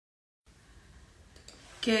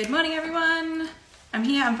Good morning, everyone. I'm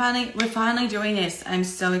here. We're finally doing this. I'm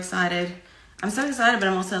so excited. But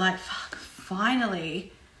I'm also like, fuck,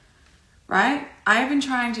 finally. Right? I've been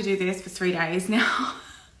trying to do this for 3 days now.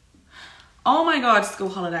 Oh my God, school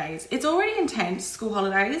holidays. It's already intense, school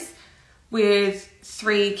holidays, with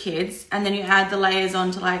 3 kids. And then you add the layers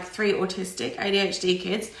on to like 3 autistic ADHD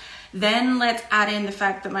kids. Then let's add in the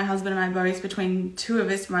fact that my husband and I both, between 2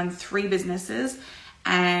 of us, run 3 businesses.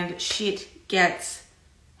 And shit gets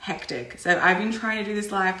hectic. So I've been trying to do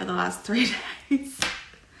this live for the last 3 days.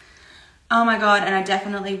 Oh my God. And I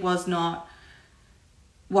definitely was not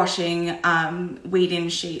washing weed-in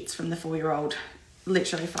sheets from the 4-year-old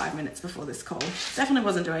literally 5 minutes before this call. Definitely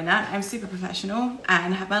wasn't doing that. I'm super professional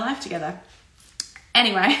and have my life together.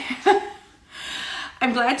 Anyway,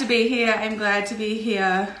 I'm glad to be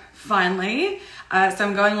here. Finally. So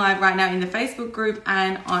I'm going live right now in the Facebook group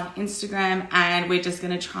and on Instagram, and we're just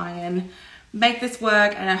going to try and make this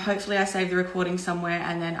work, and hopefully I save the recording somewhere,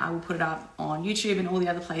 and then I will put it up on YouTube and all the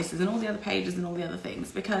other places and all the other pages and all the other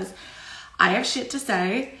things, because I have shit to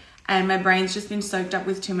say and my brain's just been soaked up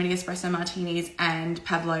with too many espresso martinis and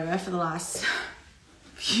pavlova for the last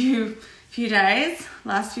few days,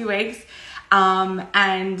 last few weeks.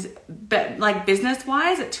 But like business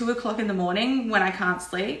wise, at 2 o'clock in the morning when I can't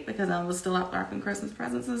sleep because I was still up wrapping Christmas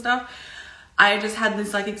presents and stuff, I just had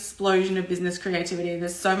this like explosion of business creativity.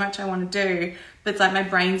 There's so much I want to do, but it's like my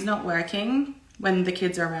brain's not working when the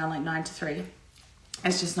kids are around like 9 to 3.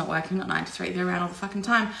 It's just not working, not 9 to 3. They're around all the fucking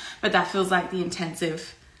time. But that feels like the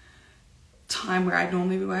intensive time where I'd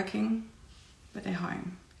normally be working, but they're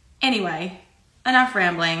home. Anyway, enough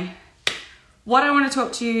rambling. What I want to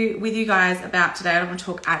talk with you guys about today, I don't want to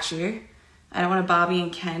talk at you. I don't want to Barbie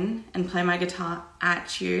and Ken and play my guitar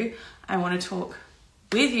at you. I want to talk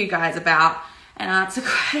with you guys about and answer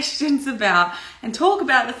questions about and talk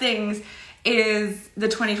about the things is the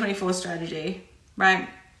 2024 strategy, right?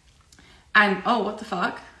 And oh, what the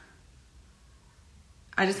fuck?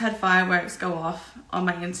 I just had fireworks go off on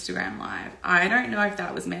my Instagram live. I don't know if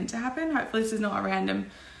that was meant to happen. Hopefully this is not a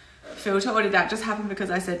random filter, or did that just happen because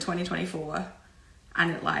I said 2024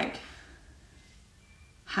 and it like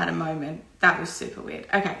had a moment? That was super weird.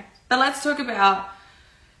 Okay, but let's talk about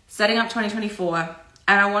setting up 2024.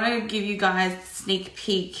 And I want to give you guys a sneak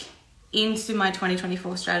peek into my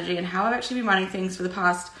 2024 strategy and how I've actually been running things for the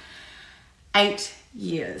past 8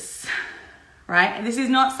 years, right? And this is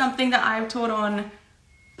not something that I've taught on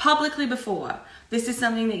publicly before. This is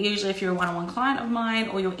something that usually if you're a one-on-one client of mine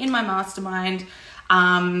or you're in my mastermind,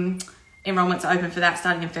 enrollments are open for that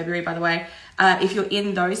starting in February, by the way. If you're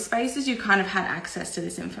in those spaces, you kind of had access to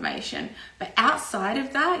this information. But outside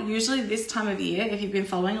of that, usually this time of year, if you've been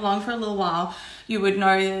following along for a little while, you would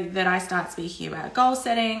know that I start speaking about goal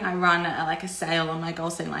setting. I run a sale on my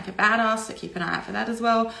goal setting like a badass, so keep an eye out for that as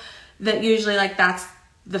well. That usually like that's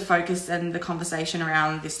the focus and the conversation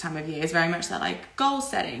around this time of year is very much that like goal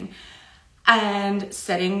setting. And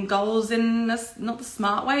setting goals in not the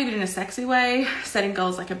smart way, but in a sexy way. Setting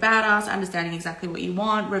goals like a badass, understanding exactly what you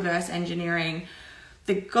want, reverse engineering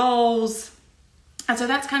the goals. And so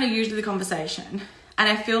that's kind of usually the conversation. And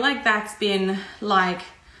I feel like that's been like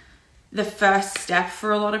the first step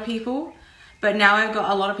for a lot of people. But now I've got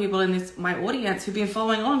a lot of people in my audience who've been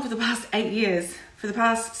following along for the past 8 years, for the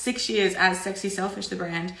past 6 years as Sexy Selfish, the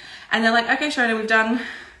brand. And they're like, okay, Shona, we've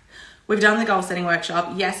done the goal setting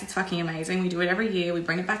workshop. Yes, it's fucking amazing. We do it every year. We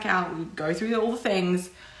bring it back out. We go through all the things.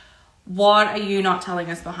 What are you not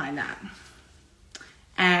telling us behind that?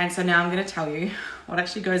 And so now I'm going to tell you what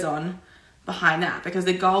actually goes on behind that, because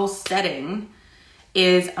the goal setting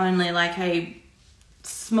is only like a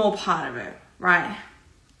small part of it, right?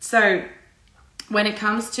 So when it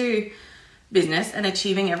comes to business and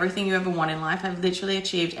achieving everything you ever want in life, I've literally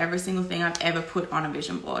achieved every single thing I've ever put on a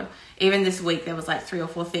vision board. Even this week, there was like 3 or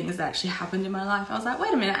 4 things that actually happened in my life. I was like,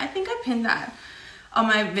 wait a minute, I think I pinned that on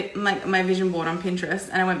my vision board on Pinterest.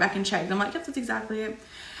 And I went back and checked. I'm like, yep, that's exactly it.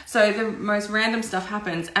 So the most random stuff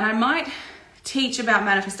happens. And I might teach about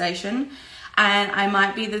manifestation, and I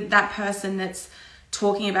might be that person that's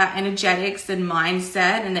talking about energetics and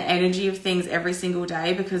mindset and the energy of things every single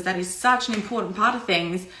day, because that is such an important part of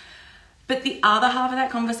things. But the other half of that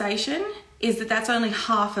conversation is that that's only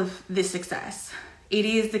half of the success. It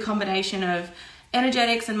is the combination of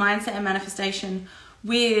energetics and mindset and manifestation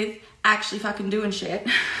with actually fucking doing shit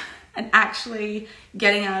and actually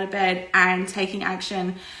getting out of bed and taking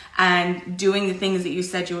action and doing the things that you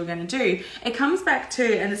said you were going to do. It comes back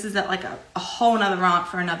to, and this is like a whole nother rant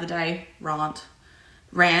for another day on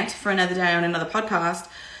another podcast,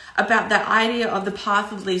 about that idea of the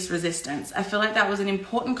path of least resistance. I feel like that was an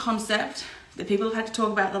important concept that people have had to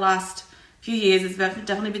talk about the last few years, it's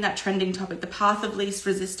definitely been that trending topic, the path of least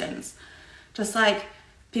resistance. Just like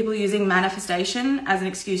people using manifestation as an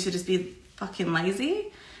excuse to just be fucking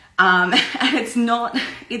lazy. And that's not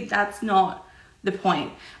the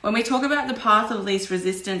point. When we talk about the path of least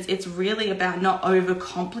resistance, it's really about not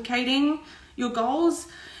overcomplicating your goals,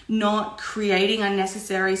 not creating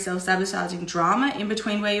unnecessary self-sabotaging drama in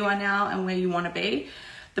between where you are now and where you want to be.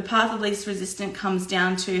 The path of least resistance comes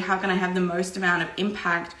down to how can I have the most amount of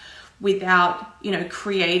impact without,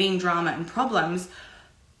 creating drama and problems.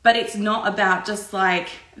 But it's not about just like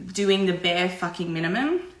doing the bare fucking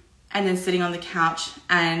minimum and then sitting on the couch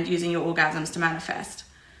and using your orgasms to manifest.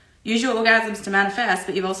 Use your orgasms to manifest,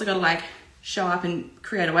 but you've also got to like show up and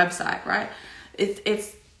create a website, right?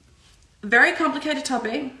 It's a very complicated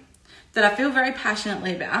topic that I feel very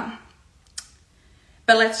passionately about.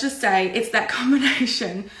 But let's just say it's that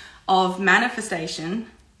combination of manifestation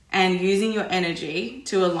and using your energy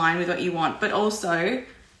to align with what you want, but also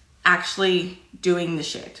actually doing the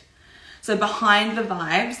shit. So behind the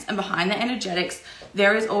vibes and behind the energetics,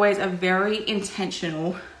 there is always a very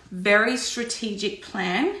intentional, very strategic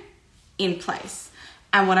plan in place.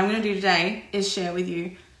 And what I'm going to do today is share with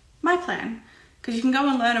you my plan, because you can go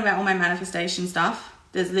and learn about all my manifestation stuff.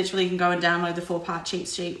 There's literally, you can go and download the 4-part cheat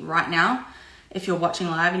sheet right now. If you're watching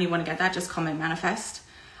live and you want to get that, just comment manifest.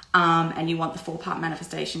 And you want the 4-part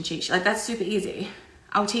manifestation cheat sheet. Like, that's super easy.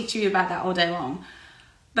 I'll teach you about that all day long.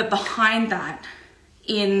 But behind that,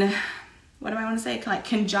 in, what do I want to say? Like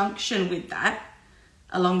conjunction with that,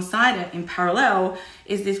 alongside it in parallel,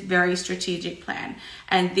 is this very strategic plan.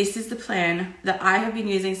 And this is the plan that I have been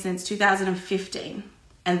using since 2015.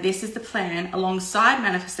 And this is the plan alongside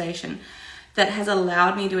manifestation that has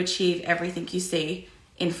allowed me to achieve everything you see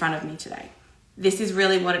in front of me today. This is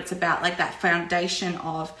really what it's about, like that foundation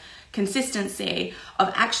of consistency,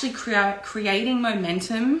 of actually creating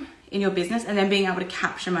momentum in your business and then being able to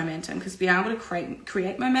capture momentum, because being able to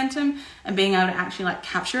create momentum and being able to actually like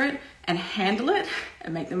capture it and handle it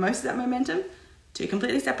and make the most of that momentum, two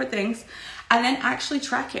completely separate things. And then actually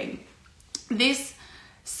tracking this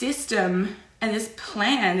system and this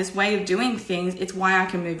plan, this way of doing things. It's why I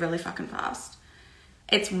can move really fucking fast.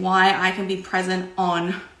 It's why I can be present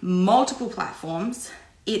on multiple platforms.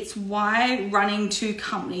 It's why running 2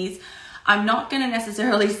 companies, I'm not going to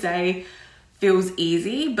necessarily say feels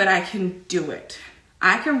easy, but I can do it.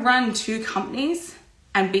 I can run 2 companies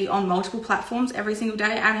and be on multiple platforms every single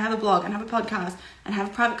day and have a blog and have a podcast and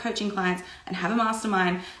have private coaching clients and have a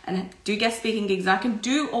mastermind and do guest speaking gigs. I can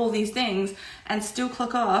do all these things and still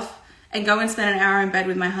clock off and go and spend an hour in bed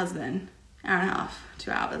with my husband, hour and a half,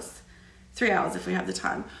 2 hours. 3 hours if we have the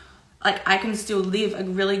time. Like, I can still live a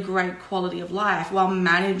really great quality of life while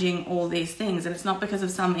managing all these things. And it's not because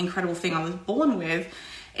of some incredible thing I was born with.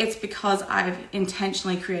 It's because I've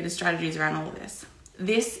intentionally created strategies around all of this.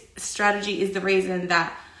 This strategy is the reason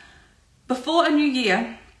that before a new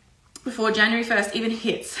year, before January 1st even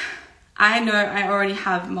hits, I know I already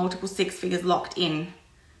have multiple 6 figures locked in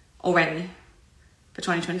already for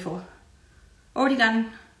 2024. Already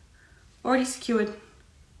done, already secured.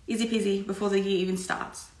 Easy peasy before the year even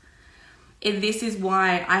starts. And this is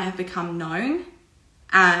why I have become known,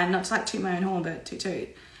 and not to like toot my own horn, but toot.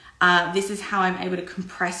 This is how I'm able to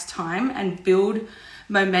compress time and build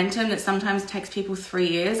momentum that sometimes takes people 3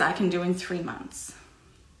 years, I can do in 3 months.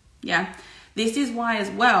 Yeah. This is why as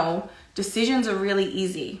well, decisions are really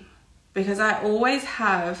easy, because I always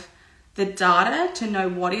have the data to know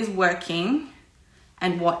what is working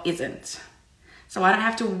and what isn't. So I don't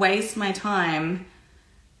have to waste my time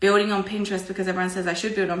building on Pinterest because everyone says I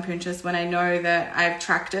should build on Pinterest when I know that I've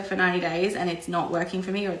tracked it for 90 days and it's not working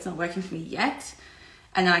for me, or it's not working for me yet.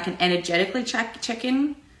 And then I can energetically check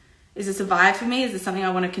in. Is this a vibe for me? Is this something I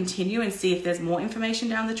want to continue and see if there's more information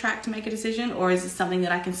down the track to make a decision? Or is this something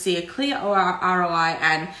that I can see a clear ROI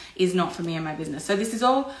and is not for me and my business? So this is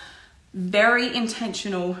all very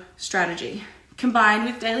intentional strategy combined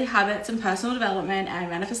with daily habits and personal development and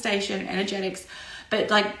manifestation and energetics. But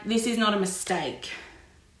like, this is not a mistake.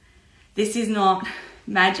 This is not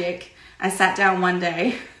magic. I sat down one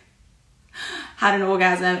day, had an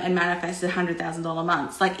orgasm and manifested $100,000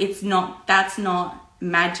 months. Like, that's not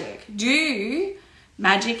magic. Do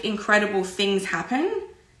magic, incredible things happen?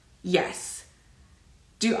 Yes.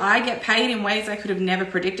 Do I get paid in ways I could have never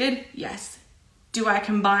predicted? Yes. Do I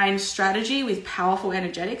combine strategy with powerful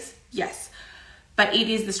energetics? Yes. But it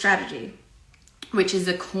is the strategy, which is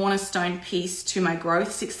a cornerstone piece to my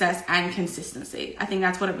growth, success, and consistency. I think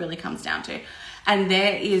that's what it really comes down to. And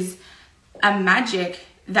there is a magic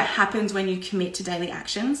that happens when you commit to daily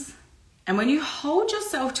actions. And when you hold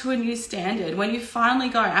yourself to a new standard, when you finally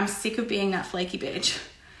go, I'm sick of being that flaky bitch.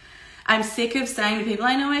 I'm sick of saying to people,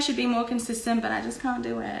 I know I should be more consistent, but I just can't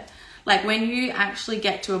do it. Like when you actually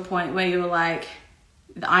get to a point where you're like,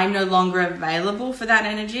 I'm no longer available for that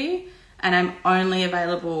energy and I'm only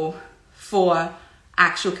available for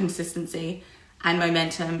actual consistency and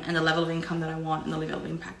momentum and the level of income that I want and the level of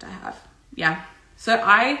impact I have. Yeah. So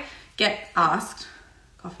I get asked,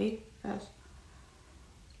 coffee first.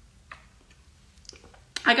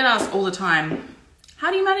 I get asked all the time,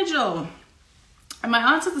 how do you manage it all? And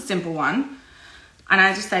my answer's a simple one. And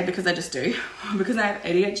I just say, because I just do. Because I have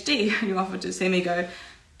ADHD. You often just see me go,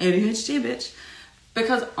 ADHD, bitch.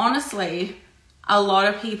 Because honestly, a lot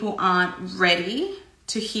of people aren't ready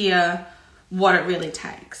to hear what it really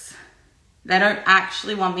takes. They don't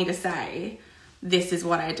actually want me to say, this is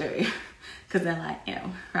what I do. Because they're like,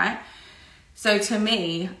 ew, right? So to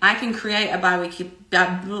me, I can create a bi-weekly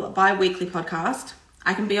podcast.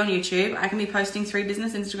 I can be on YouTube. I can be posting 3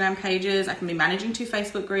 business Instagram pages. I can be managing 2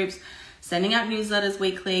 Facebook groups, sending out newsletters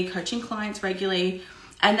weekly, coaching clients regularly.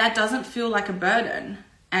 And that doesn't feel like a burden.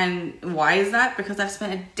 And why is that? Because I've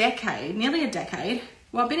spent a decade, nearly a decade.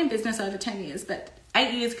 Well, I've been in business over 10 years, but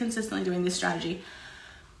 8 years consistently doing this strategy.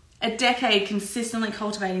 A decade consistently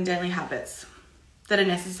cultivating daily habits that are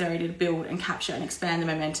necessary to build and capture and expand the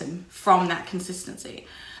momentum from that consistency.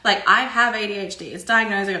 Like, I have ADHD. It's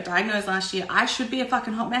diagnosed. I got diagnosed last year. I should be a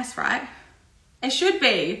fucking hot mess, right? I should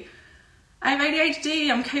be. I have ADHD.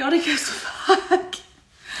 I'm chaotic as fuck.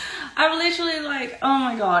 I'm literally like, oh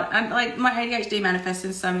my God. I'm like, my ADHD manifests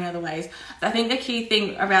in so many other ways. I think the key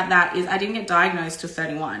thing about that is I didn't get diagnosed till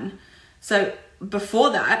 31. So before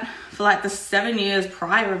that, for like the 7 years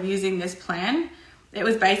prior of using this plan, it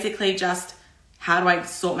was basically just, how do I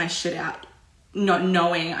sort my shit out? Not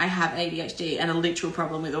knowing I have ADHD and a literal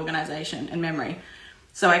problem with organization and memory.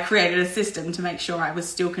 So I created a system to make sure I was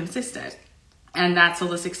still consistent. And that's all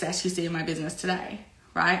the success you see in my business today,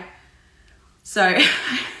 right? So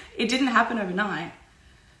it didn't happen overnight,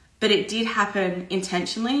 but it did happen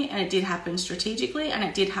intentionally, and it did happen strategically, and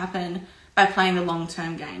it did happen by playing the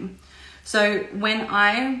long-term game. So when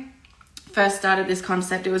I first started this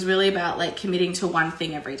concept, it was really about like committing to one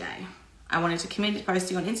thing every day. I wanted to commit to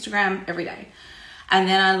posting on Instagram every day. And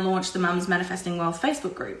then I launched the Mums Manifesting Wealth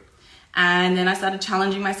Facebook group. And then I started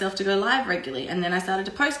challenging myself to go live regularly. And then I started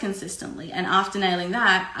to post consistently. And after nailing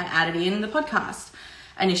that, I added in the podcast.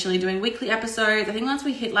 Initially doing weekly episodes. I think once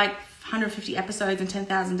we hit like 150 episodes and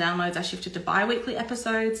 10,000 downloads, I shifted to bi-weekly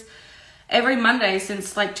episodes. Every Monday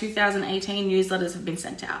since like 2018, newsletters have been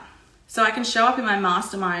sent out. So I can show up in my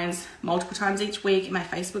masterminds multiple times each week, in my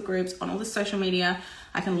Facebook groups, on all the social media.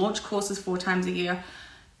 I can launch courses 4 times a year.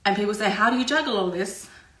 And people say, how do you juggle all this?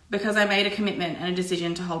 Because I made a commitment and a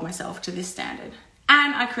decision to hold myself to this standard.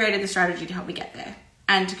 And I created the strategy to help me get there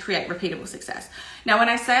and to create repeatable success. Now, when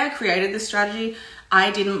I say I created this strategy,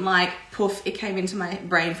 I didn't like, poof, it came into my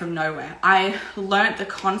brain from nowhere. I learned the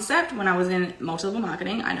concept when I was in multi-level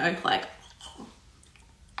marketing. I know, like,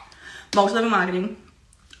 multi-level marketing.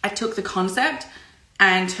 I took the concept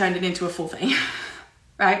and turned it into a full thing,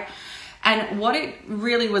 right? And what it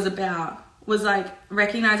really was about was like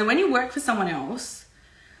recognizing when you work for someone else,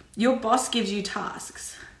 your boss gives you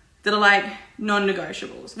tasks that are like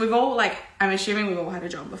non-negotiables. We've all like, I'm assuming we've all had a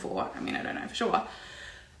job before. I mean, I don't know for sure.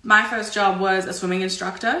 My first job was a swimming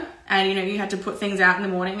instructor, and you know, you had to put things out in the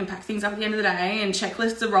morning and pack things up at the end of the day, and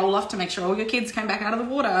checklists to roll off to make sure all your kids came back out of the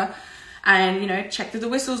water, and you know, check that the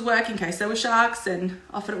whistles work in case there were sharks, and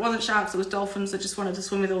often it wasn't sharks, it was dolphins that just wanted to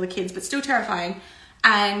swim with all the kids, but still terrifying.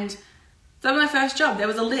 And that was my first job. There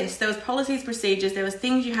was a list, there was policies, procedures, there was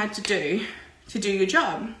things you had to do your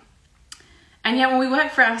job. And yet when we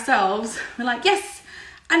work for ourselves, we're like, yes,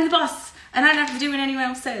 I'm the boss, and I don't have to do what anyone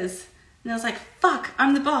else says. And I was like, fuck,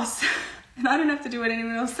 I'm the boss and I don't have to do what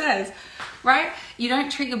anyone else says, right? You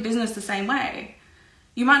don't treat your business the same way.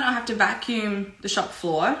 You might not have to vacuum the shop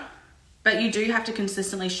floor, but you do have to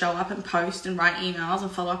consistently show up and post and write emails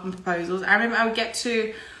and follow up on proposals. I remember I would get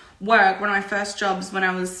to work, one of my first jobs when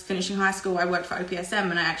I was finishing high school, I worked for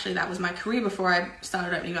OPSM, and that was my career before I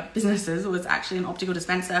started opening up businesses. It was actually an optical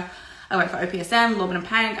dispenser. I worked for OPSM, Lorben &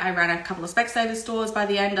 Pank. I ran a couple of Specsavers stores. By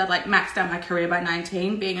the end, I'd like maxed out my career by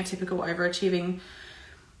 19, being a typical overachieving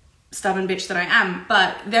stubborn bitch that I am.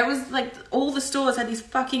 But there was like, all the stores had these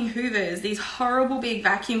fucking Hoovers, these horrible big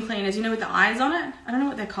vacuum cleaners, you know, with the eyes on it. I don't know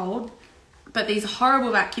what they're called, but these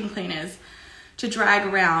horrible vacuum cleaners to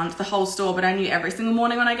drag around the whole store. But I knew every single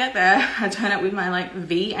morning when I get there, I'd turn up with my like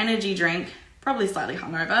V energy drink, probably slightly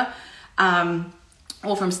hungover,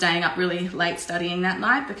 or from staying up really late studying that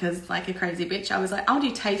night, because like a crazy bitch, I was like, I'll do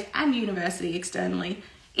TAFE and university externally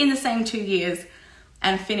in the same 2 years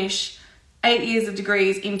and finish 8 years of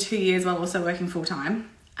degrees in 2 years while also working full time.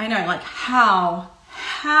 I know, like, how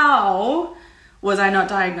was I not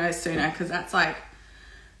diagnosed sooner? Because that's like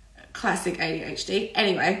classic ADHD.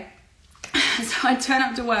 Anyway, so I turn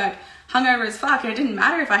up to work hungover as fuck, and it didn't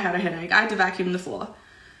matter if I had a headache. I had to vacuum the floor.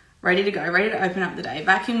 Ready to go, ready to open up the day,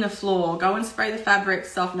 vacuum the floor, go and spray the fabric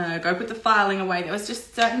softener, go put the filing away. There was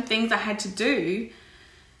just certain things I had to do.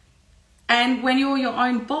 And when you're your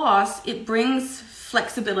own boss, it brings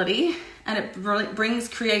flexibility and it brings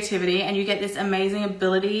creativity, and you get this amazing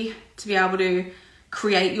ability to be able to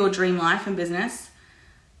create your dream life and business.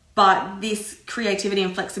 But this creativity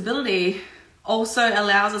and flexibility also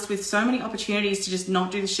allows us with so many opportunities to just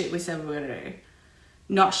not do the shit we said we were going to do.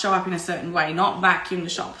 Not show up in a certain way, not vacuum the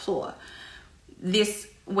shop floor. This,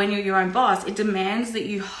 when you're your own boss, it demands that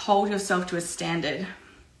you hold yourself to a standard.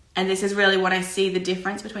 And this is really what I see the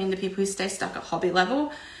difference between the people who stay stuck at hobby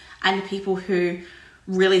level and the people who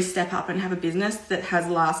really step up and have a business that has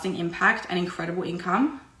lasting impact and incredible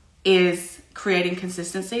income, is creating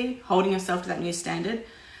consistency, holding yourself to that new standard.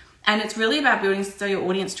 And it's really about building so your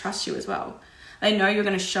audience trusts you as well. They know you're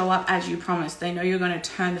going to show up as you promised. They know you're going to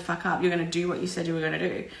turn the fuck up. You're going to do what you said you were going to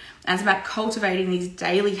do. And it's about cultivating these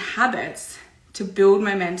daily habits to build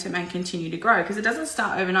momentum and continue to grow, because it doesn't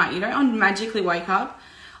start overnight. You don't magically wake up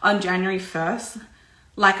on January 1st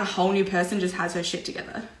like a whole new person just has her shit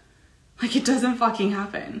together. Like, it doesn't fucking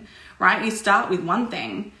happen, right? You start with one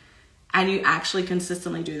thing and you actually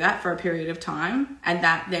consistently do that for a period of time, and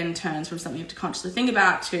that then turns from something you have to consciously think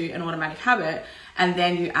about to an automatic habit, and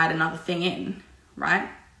then you add another thing in, right?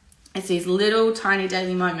 It's these little tiny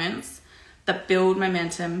daily moments that build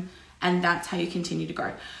momentum, and that's how you continue to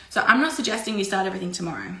grow. So I'm not suggesting you start everything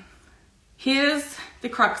tomorrow. Here's the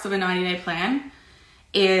crux of a 90-day plan,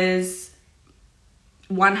 is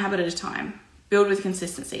one habit at a time. Build with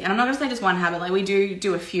consistency. And I'm not going to say just one habit. Like, we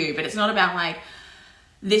do a few, but it's not about like,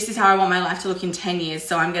 this is how I want my life to look in 10 years,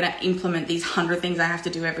 so I'm going to implement these 100 things I have to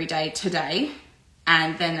do every day today,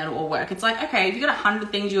 and then it'll all work. It's like, okay, if you've got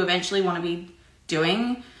 100 things you eventually want to be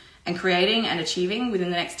doing and creating and achieving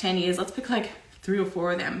within the next 10 years, let's pick like 3 or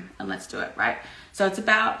 4 of them and let's do it, right? So it's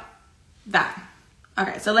about that.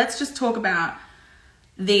 Okay, so let's just talk about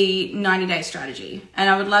the 90-day strategy. And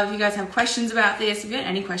I would love if you guys have questions about this. If you have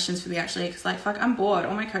any questions for me, actually, because like, fuck, I'm bored.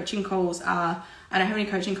 All my coaching calls are, I don't have any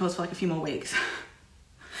coaching calls for like a few more weeks.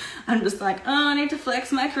 I'm just like, oh, I need to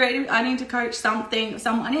flex my creative. I need to coach something.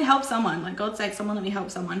 I need to help someone. Like, God's sake, someone let me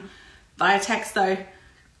help someone. Via text, though,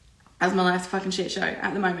 as my last fucking shit show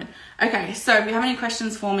at the moment. Okay, so if you have any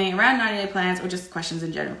questions for me around 90-day plans or just questions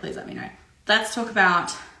in general, please let me know. Let's talk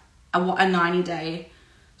about what a 90-day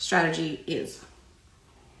strategy is.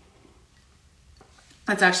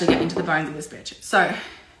 Let's actually get into the bones of this bitch. So,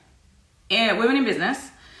 women in business,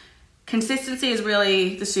 consistency is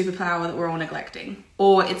really the superpower that we're all neglecting.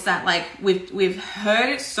 Or it's that, like, we've heard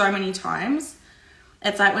it so many times.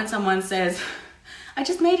 It's like when someone says, I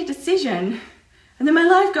just made a decision and then my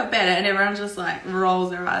life got better, and everyone just like rolls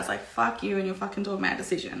their eyes like, fuck you and your fucking talking about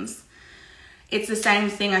decisions. It's the same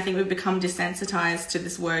thing. I think we've become desensitized to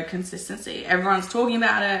this word consistency. Everyone's talking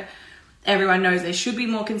about it. Everyone knows they should be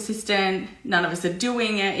more consistent. None of us are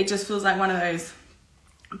doing it. It just feels like one of those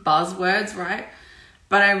buzzwords, right?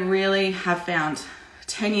 But I really have found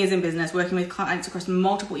 10 years in business, working with clients across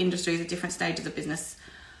multiple industries at different stages of business.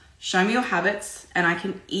 Show me your habits and I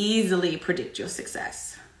can easily predict your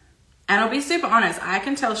success. And I'll be super honest, I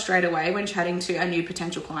can tell straight away when chatting to a new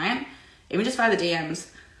potential client, even just via the DMs.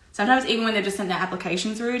 Sometimes even when they've just sent their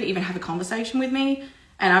application through to even have a conversation with me,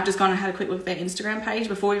 and I've just gone and had a quick look at their Instagram page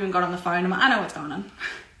before we even got on the phone, I'm like, I know what's going on.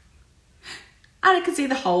 And I can see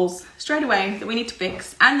the holes straight away that we need to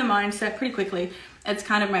fix, and the mindset pretty quickly. It's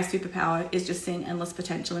kind of my superpower, is just seeing endless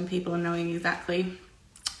potential in people and knowing exactly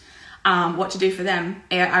what to do for them.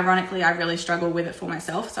 Ironically, I really struggle with it for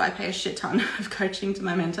myself, so I pay a shit ton of coaching to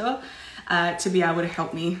my mentor to be able to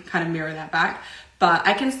help me kind of mirror that back. But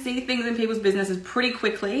I can see things in people's businesses pretty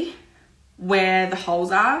quickly where the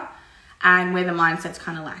holes are and where the mindset's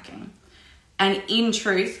kind of lacking. And in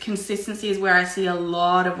truth, consistency is where I see a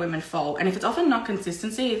lot of women fall. And if it's often not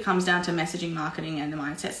consistency, it comes down to messaging, marketing, and the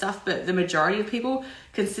mindset stuff. But the majority of people,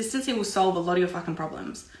 consistency will solve a lot of your fucking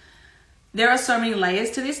problems. There are so many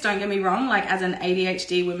layers to this, don't get me wrong. Like, as an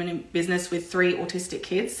ADHD woman in business with 3 autistic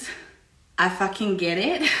kids, I fucking get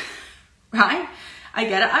it, right? I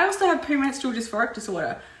get it. I also have premenstrual dysphoric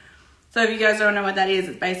disorder. So if you guys don't know what that is,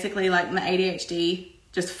 it's basically like my ADHD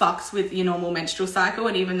just fucks with your normal menstrual cycle.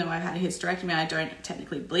 And even though I've had a hysterectomy, I don't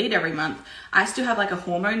technically bleed every month, I still have like a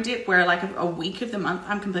hormone dip where like a week of the month,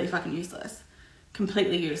 I'm completely fucking useless.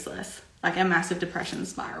 Completely useless. Like a massive depression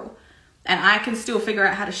spiral. And I can still figure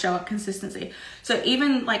out how to show up consistency. So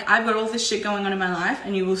even like I've got all this shit going on in my life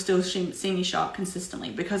and you will still see me show up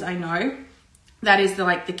consistently because I know that is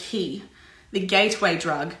the key, the gateway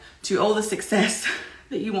drug to all the success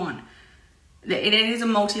that you want. It is a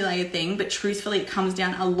multi-layered thing, but truthfully it comes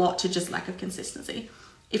down a lot to just lack of consistency.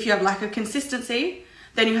 If you have lack of consistency,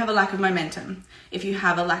 then you have a lack of momentum. If you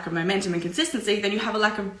have a lack of momentum and consistency, then you have a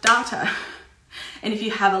lack of data. And if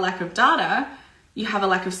you have a lack of data, you have a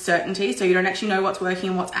lack of certainty, so you don't actually know what's working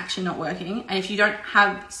and what's actually not working. And if you don't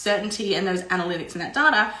have certainty and those analytics and that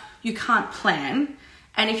data, you can't plan.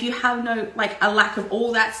 And if you have a lack of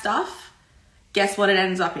all that stuff, guess what it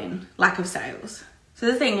ends up in? Lack of sales. So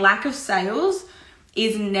the thing, lack of sales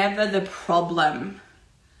is never the problem.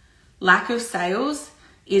 Lack of sales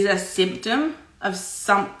is a symptom of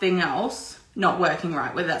something else not working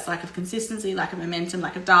right, whether that's lack of consistency, lack of momentum,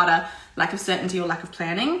 lack of data, lack of certainty, or lack of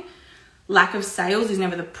planning. Lack of sales is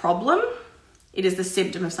never the problem. It is the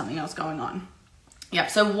symptom of something else going on. Yep.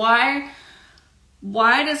 So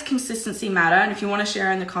why does consistency matter? And if you want to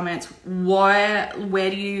share in the comments, where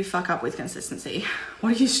do you fuck up with consistency?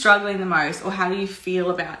 What are you struggling the most? Or how do you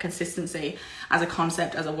feel about consistency as a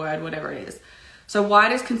concept, as a word, whatever it is? So why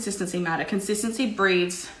does consistency matter? Consistency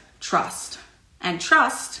breeds trust. And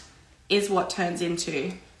trust is what turns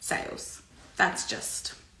into sales. That's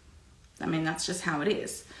just how it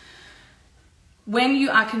is. When you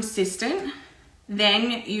are consistent,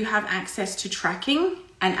 then you have access to tracking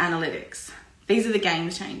and analytics. These are the game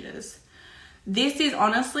changers. This is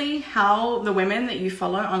honestly how the women that you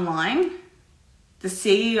follow online, the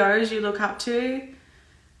CEOs you look up to,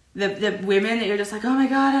 the women that you're just like, oh my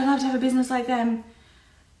God, I'd love to have a business like them.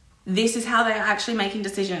 This is how they're actually making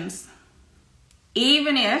decisions.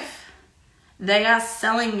 Even if they are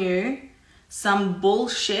selling you some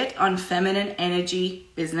bullshit on feminine energy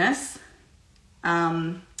business.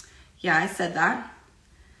 I said that.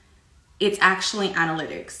 It's actually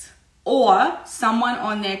analytics. Or someone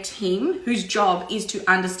on their team whose job is to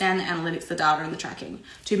understand the analytics, the data, and the tracking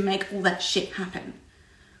to make all that shit happen,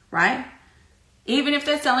 right? Even if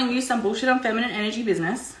they're selling you some bullshit on feminine energy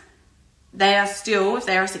business, they are still, if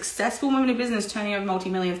they are a successful woman in business turning over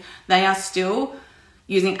multi-millions, they are still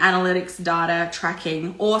using analytics, data,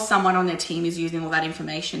 tracking, or someone on their team is using all that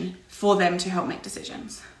information for them to help make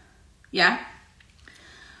decisions. Yeah?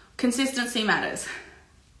 Consistency matters.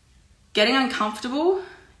 Getting uncomfortable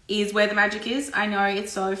is where the magic is. I know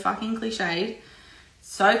it's so fucking cliched.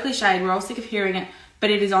 So cliched. We're all sick of hearing it, but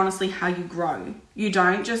it is honestly how you grow. You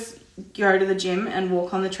don't just go to the gym and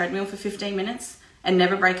walk on the treadmill for 15 minutes and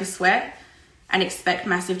never break a sweat and expect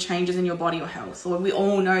massive changes in your body or health. Or we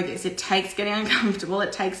all know this. It takes getting uncomfortable.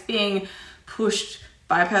 It takes being pushed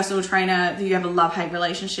by a personal trainer that you have a love-hate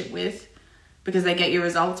relationship with because they get you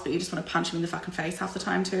results, but you just want to punch them in the fucking face half the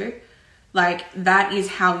time too. Like, that is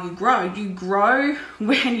how you grow. You grow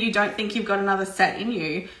when you don't think you've got another set in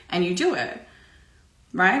you and you do it,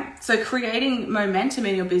 right? So creating momentum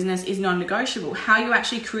in your business is non-negotiable. How you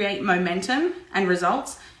actually create momentum and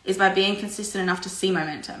results is by being consistent enough to see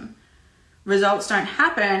momentum. Results don't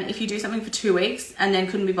happen if you do something for 2 weeks and then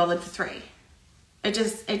couldn't be bothered for 3. It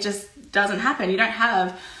just doesn't happen. You don't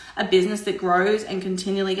have a business that grows and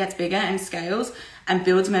continually gets bigger and scales and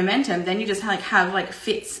builds momentum. Then you just have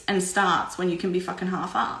fits and starts when you can be fucking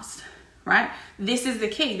half-assed, right? This is the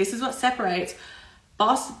key. This is what separates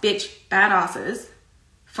boss bitch badasses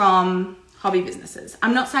from hobby businesses.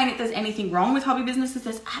 I'm not saying that there's anything wrong with hobby businesses.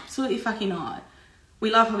 There's absolutely fucking not.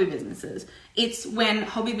 We love hobby businesses. It's when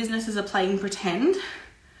hobby businesses are playing pretend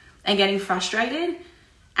and getting frustrated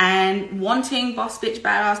and wanting boss bitch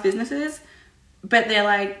badass businesses, but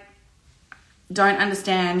they're don't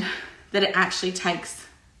understand that it actually takes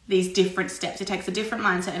these different steps. It takes a different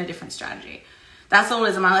mindset and a different strategy. That's all it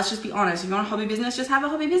is. Let's just be honest. If you want a hobby business, just have a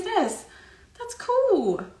hobby business. That's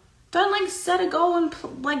cool. Don't set a goal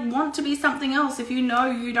and want to be something else if you know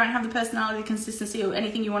you don't have the personality, consistency, or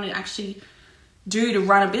anything you want to actually do to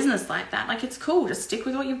run a business like that. It's cool. Just stick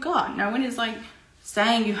with what you've got. No one is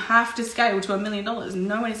saying you have to scale to $1 million.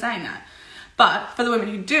 No one is saying that. But for the women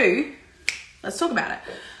who do, let's talk about it.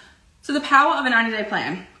 So the power of a 90-day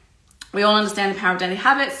plan. We all understand the power of daily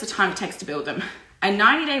habits, the time it takes to build them. A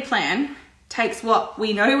 90-day plan takes what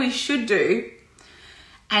we know we should do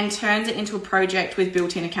and turns it into a project with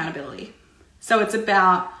built-in accountability. So it's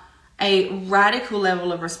about a radical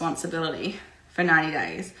level of responsibility for 90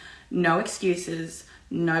 days. No excuses,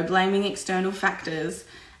 no blaming external factors.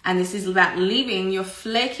 And this is about leaving your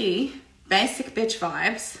flaky, basic bitch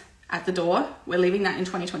vibes at the door. We're leaving that in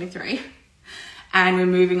 2023. And we're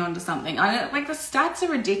moving on to something. The stats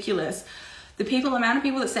are ridiculous. The amount of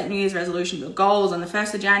people that set New Year's resolutions or goals on the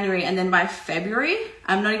 1st of January, and then by February,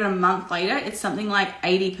 not even a month later, it's something like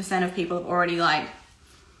 80% of people have already like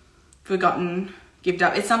forgotten, given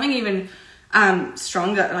up. It's something even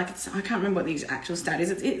stronger. Like I can't remember what the actual stat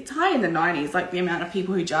is. It's high in the 90s, like the amount of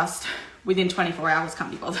people who just within 24 hours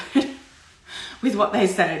can't be bothered with what they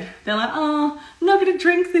said. They're like, oh, I'm not going to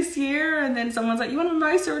drink this year. And then someone's like, you want a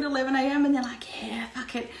mimosa at 11 a.m? And they're like, yeah,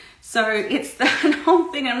 fuck it. So it's that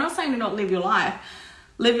whole thing. I'm not saying to not live your life,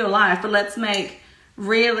 but let's make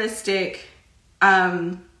realistic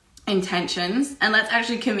intentions, and let's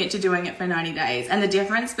actually commit to doing it for 90 days. And the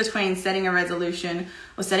difference between setting a resolution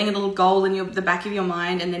or setting a little goal in the back of your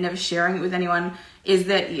mind and then never sharing it with anyone is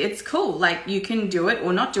that it's cool. Like, you can do it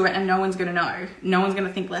or not do it and no one's going to know. No one's going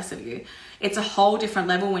to think less of you. It's a whole different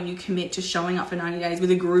level when you commit to showing up for 90 days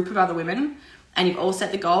with a group of other women and you've all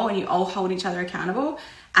set the goal and you all hold each other accountable,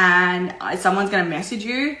 and someone's going to message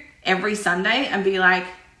you every Sunday and be like,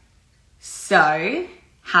 so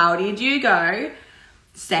how did you go?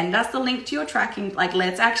 Send us the link to your tracking. Like,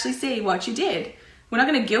 let's actually see what you did. We're not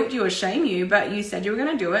going to guilt you or shame you, but you said you were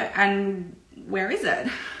going to do it, and where is it?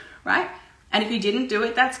 Right? And if you didn't do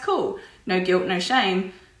it, that's cool. No guilt, no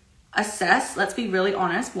shame. Assess, let's be really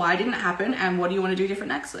honest, why didn't it happen and what do you want to do different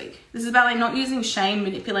next week? This is about like not using shame,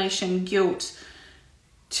 manipulation, guilt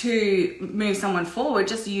to move someone forward,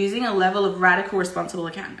 just using a level of radical responsible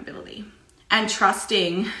accountability and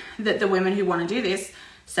trusting that the women who want to do this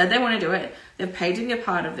said they want to do it, they've paid to be a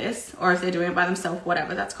part of this, or if they're doing it by themselves,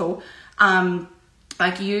 whatever, that's cool.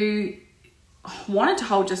 Like, you wanted to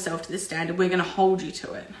hold yourself to this standard, we're going to hold you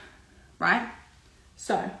to it, right?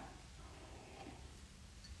 So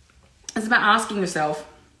it's about asking yourself,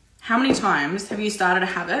 how many times have you started a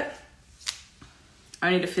habit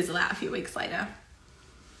only to fizzle out a few weeks later?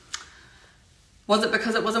 Was it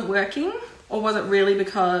because it wasn't working, or was it really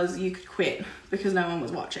because you could quit because no one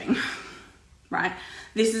was watching, right?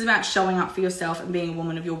 This is about showing up for yourself and being a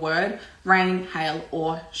woman of your word, rain, hail,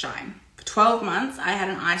 or shine. For 12 months, I had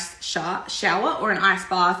an ice shower or an ice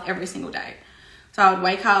bath every single day. So I would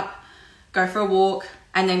wake up, go for a walk,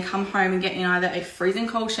 and then come home and get in either a freezing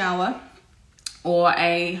cold shower or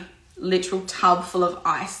a literal tub full of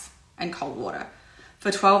ice and cold water.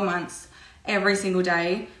 For 12 months, every single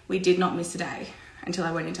day, we did not miss a day until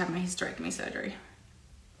I went in to have my hysterectomy surgery.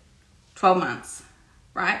 12 months,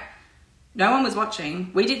 right? No one was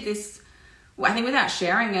watching. We did this, I think, without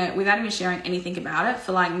sharing it, without even sharing anything about it,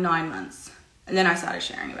 for like 9 months. And then I started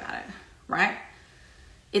sharing about it, right?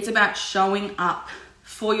 It's about showing up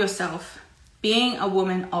for yourself, being a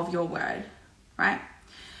woman of your word, right?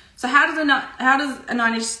 So how does a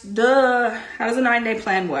 9-day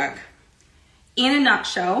plan work? In a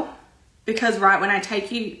nutshell, because right, when I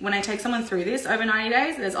take someone through this over 90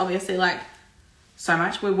 days, there's obviously like so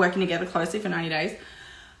much. We're working together closely for 90 days.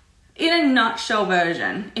 In a nutshell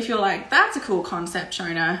version, if you're like, that's a cool concept,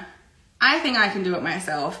 Shona, I think I can do it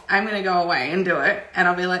myself, I'm going to go away and do it. And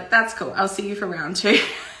I'll be like, that's cool. I'll see you for round 2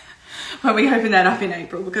 when we open that up in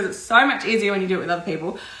April, because it's so much easier when you do it with other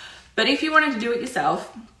people. But if you wanted to do it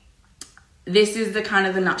yourself, this is the kind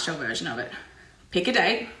of the nutshell version of it. Pick a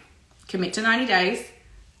date, commit to 90 days,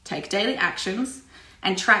 take daily actions,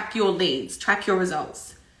 and track your leads, track your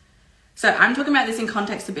results. So I'm talking about this in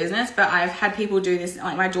context to business, but I've had people do this.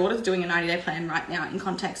 Like, my daughter's doing a 90-day plan right now in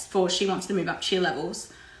context for, she wants to move up cheer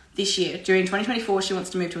levels this year. During 2024, she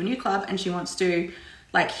wants to move to a new club and she wants to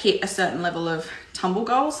like hit a certain level of tumble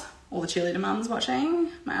goals. All the cheerleader mums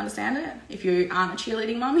watching might understand it. If you aren't a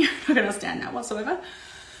cheerleading mum, you're not going to understand that whatsoever.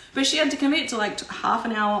 But she had to commit to like half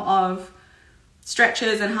an hour of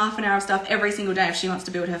stretches and half an hour of stuff every single day if she wants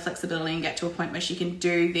to build her flexibility and get to a point where she can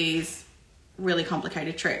do these really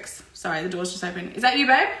complicated tricks. Sorry, the door's just open. Is that you,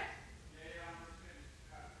 babe?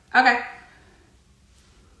 Okay.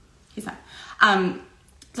 He's fine.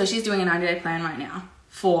 So she's doing a 90-day plan right now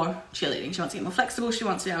for cheerleading. She wants to get more flexible. She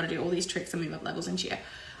wants to be able to do all these tricks and move up levels in cheer.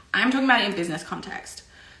 I'm talking about it in business context.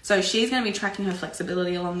 So she's going to be tracking her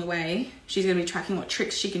flexibility along the way. She's going to be tracking what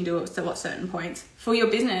tricks she can do at what certain points. For your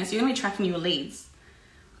business, you're going to be tracking your leads.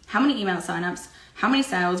 How many email signups? How many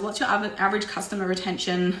sales? What's your average customer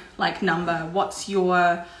retention like number? What's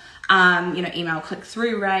your email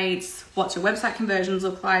click-through rates? What's your website conversions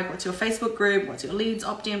look like? What's your Facebook group? What's your leads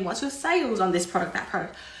opt-in? What's your sales on this product, that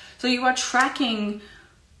product? So you are tracking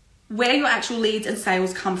where your actual leads and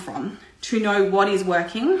sales come from to know what is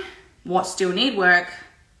working, what still need work,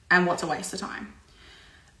 and what's a waste of time.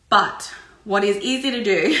 But what is easy to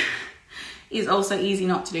do is also easy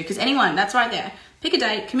not to do, because anyone, that's right there. Pick a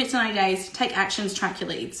date, commit to 90 days, take actions, track your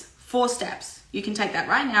leads. 4 steps. You can take that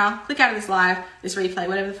right now, click out of this live, this replay,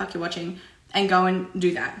 whatever the fuck you're watching, and go and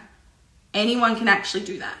do that. Anyone can actually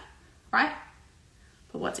do that, right?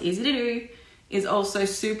 But what's easy to do is also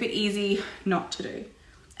super easy not to do.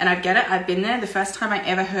 And I get it. I've been there. The first time I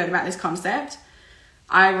ever heard about this concept,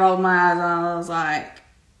 I rolled my eyes and I was like,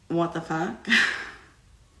 what the fuck?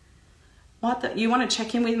 You want to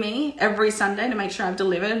check in with me every Sunday to make sure I've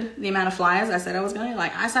delivered the amount of flyers I said I was going to?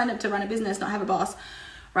 Like, I signed up to run a business, not have a boss,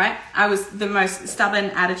 right? I was the most stubborn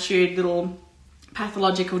attitude, little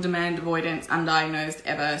pathological demand avoidance, undiagnosed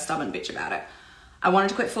ever stubborn bitch about it. I wanted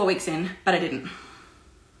to quit 4 weeks in, but I didn't.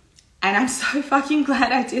 And I'm so fucking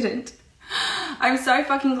glad I didn't. I'm so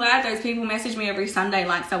fucking glad those people message me every Sunday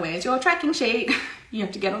like, so where's your tracking sheet? You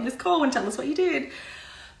have to get on this call and tell us what you did.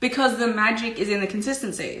 Because the magic is in the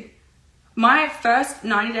consistency. My first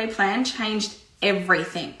 90-day plan changed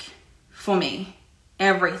everything for me.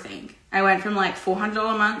 Everything. I went from like $400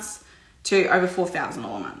 months to over $4,000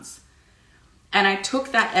 months. And I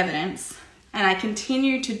took that evidence and I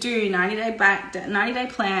continued to do 90-day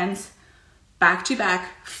plans back to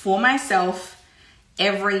back for myself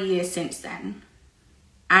every year since then.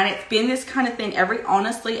 And it's been this kind of thing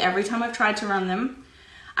honestly, every time I've tried to run them,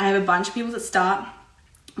 I have a bunch of people that start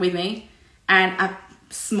with me and a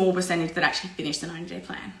small percentage that actually finish the 90-day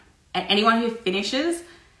plan. And anyone who finishes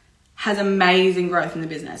has amazing growth in the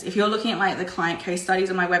business. If you're looking at like the client case studies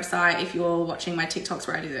on my website, if you're watching my TikToks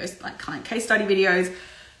where I do those like client case study videos,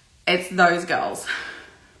 it's those girls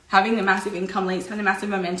having the massive income leaps, having the massive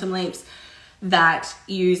momentum leaps that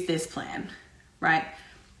use this plan, right?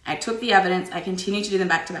 I took the evidence, I continue to do them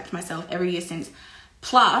back to myself every year since,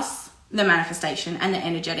 plus the manifestation and the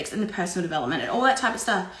energetics and the personal development and all that type of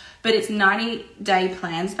stuff. But it's 90-day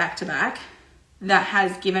plans back to back that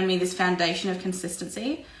has given me this foundation of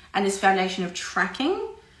consistency and this foundation of tracking,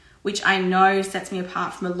 which I know sets me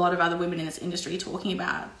apart from a lot of other women in this industry talking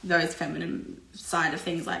about those feminine side of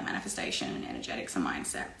things like manifestation and energetics and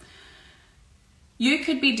mindset. You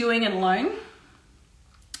could be doing it alone.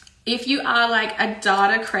 If you are like a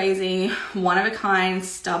data crazy, one of a kind,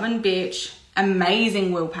 stubborn bitch,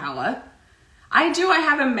 amazing willpower. I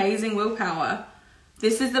have amazing willpower.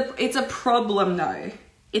 It's a problem though.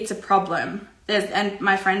 It's a problem. And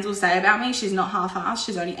my friends will say about me, she's not half-assed,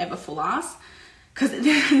 she's only ever full-ass. Because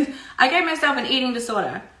I gave myself an eating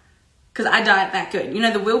disorder because I diet that good. You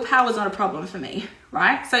know, the willpower is not a problem for me,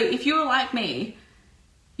 right? So if you're like me,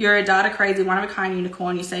 you're a data crazy, one of a kind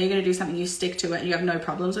unicorn, you say you're going to do something, you stick to it, and you have no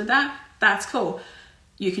problems with that, that's cool.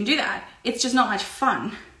 You can do that. It's just not much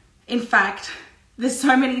fun. In fact, there's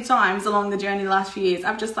so many times along the journey the last few years,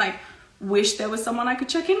 I've just like wished there was someone I could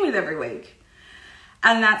check in with every week.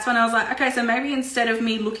 And that's when I was like, okay, so maybe instead of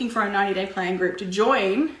me looking for a 90-day plan group to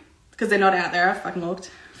join, because they're not out there, I fucking looked,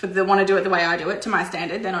 for they want to do it the way I do it, to my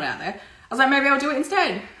standard, they're not out there. I was like, maybe I'll do it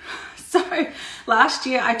instead. So last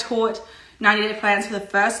year I taught 90-day plans for the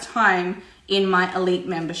first time in my elite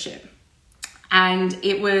membership. And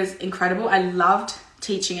it was incredible. I loved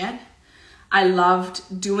teaching it. I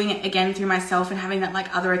loved doing it again through myself and having that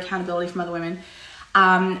like other accountability from other women.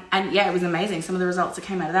 And yeah, it was amazing. Some of the results that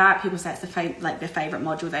came out of that, people say it's their favorite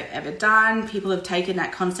module they've ever done. People have taken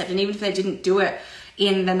that concept, and even if they didn't do it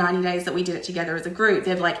in the 90 days that we did it together as a group,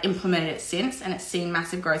 they've like implemented it since, and it's seen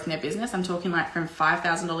massive growth in their business. I'm talking like from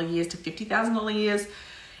 $5,000 years to $50,000 years.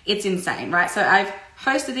 It's insane, right? So I've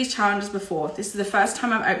hosted these challenges before. This is the first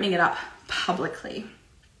time I'm opening it up publicly.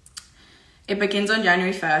 It begins on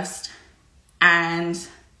January 1st, and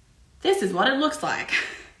this is what it looks like.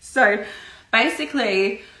 So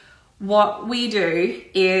basically, what we do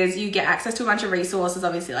is you get access to a bunch of resources,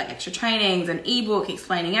 obviously like extra trainings, an ebook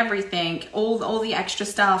explaining everything, all the extra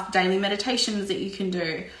stuff, daily meditations that you can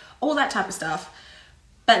do, all that type of stuff.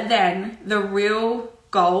 But then the real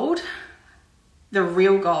gold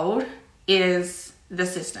is the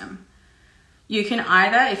system. You can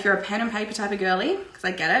either, if you're a pen and paper type of girly, because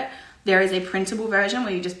I get it, there is a printable version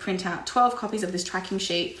where you just print out 12 copies of this tracking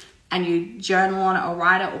sheet and you journal on it or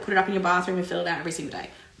write it or put it up in your bathroom and fill it out every single day.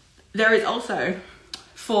 There is also,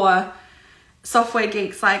 for software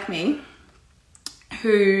geeks like me,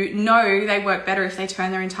 who know they work better if they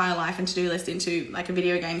turn their entire life and to-do list into like a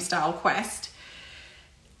video game style quest,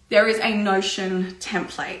 there is a Notion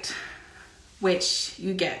template, which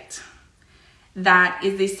you get. That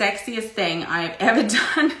is the sexiest thing I've ever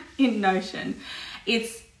done in Notion.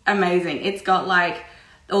 It's amazing. It's got like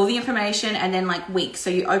all the information and then like weeks. So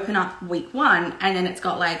you open up week 1 and then it's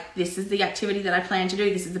got like, this is the activity that I plan to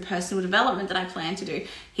do. This is the personal development that I plan to do.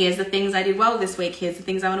 Here's the things I did well this week. Here's the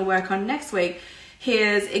things I want to work on next week.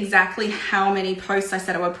 Here's exactly how many posts I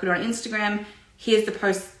said I would put on Instagram. Here's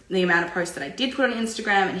the amount of posts that I did put on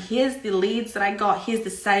Instagram. And here's the leads that I got. Here's the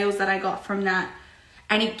sales that I got from that.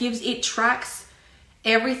 And it tracks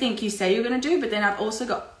everything you say you're going to do, but then I've also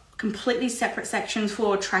got completely separate sections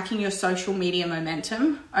for tracking your social media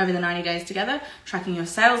momentum over the 90 days together, tracking your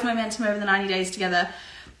sales momentum over the 90 days together,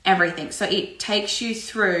 everything. So it takes you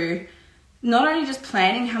through not only just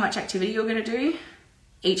planning how much activity you're going to do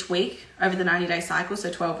each week over the 90-day cycle,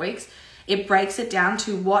 so 12 weeks, it breaks it down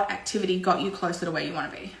to what activity got you closer to where you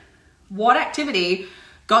want to be. What activity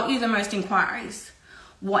got you the most inquiries?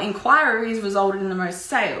 What inquiries resulted in the most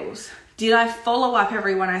sales? Did I follow up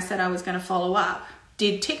everyone I said I was going to follow up?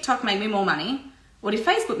 Did TikTok make me more money? Or did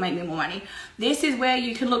Facebook make me more money? This is where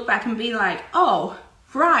you can look back and be like, oh,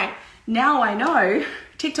 right, now I know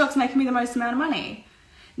TikTok's making me the most amount of money.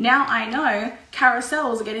 Now I know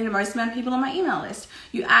carousels are getting the most amount of people on my email list.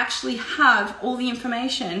 You actually have all the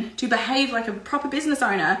information to behave like a proper business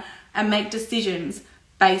owner and make decisions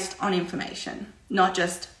based on information, not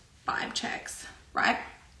just vibe checks, right?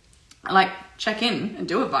 Like, check in and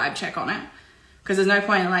do a vibe check on it. Because there's no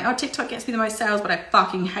point in like, oh, TikTok gets me the most sales, but I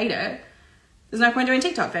fucking hate it. There's no point doing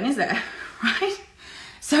TikTok then, is there? Right?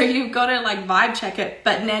 So you've got to like vibe check it,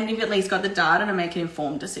 but then you've at least got the data to make an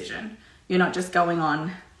informed decision. You're not just going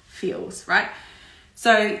on feels, right?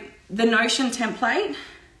 So the Notion template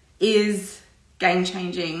is game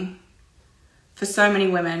changing for so many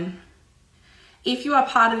women. If you are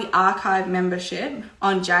part of the archive membership,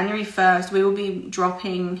 on January 1st, we will be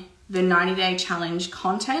dropping the 90-day challenge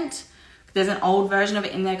content. There's an old version of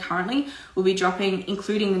it in there currently. We'll be dropping,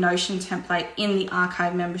 including the Notion template, in the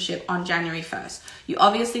archive membership on January 1st. You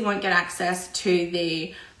obviously won't get access to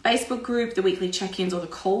the Facebook group, the weekly check-ins, or the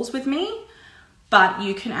calls with me, but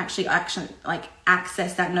you can actually like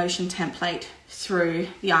access that Notion template through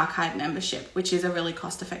the archive membership, which is a really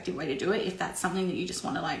cost-effective way to do it. If that's something that you just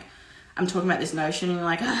want to like, I'm talking about this Notion and you're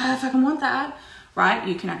like, I fucking want that, right?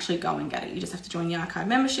 You can actually go and get it. You just have to join the archive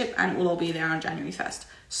membership and it will all be there on January 1st.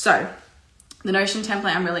 So the Notion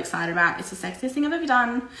template I'm really excited about. It's the sexiest thing I've ever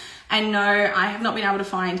done. And no, I have not been able to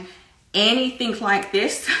find anything like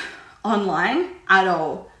this online at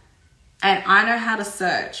all. And I know how to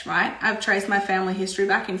search, right? I've traced my family history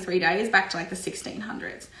back in 3 days, back to like the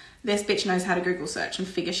 1600s. This bitch knows how to Google search and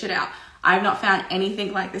figure shit out. I've not found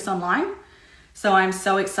anything like this online. So I'm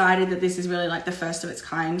so excited that this is really like the first of its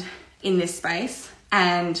kind in this space.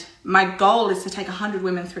 And my goal is to take 100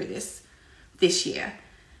 women through this year.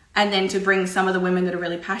 And then to bring some of the women that are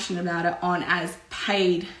really passionate about it on as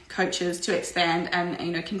paid coaches to expand and,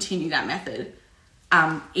 you know, continue that method,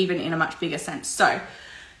 even in a much bigger sense. So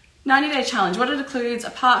 90-day challenge, what it includes,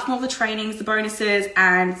 apart from all the trainings, the bonuses,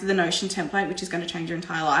 and the Notion template, which is going to change your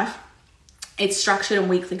entire life, it's structured in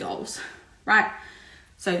weekly goals, right?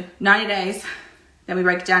 So 90 days, then we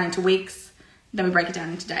break it down into weeks, then we break it down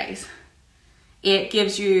into days. It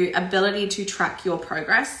gives you ability to track your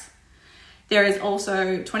progress. There is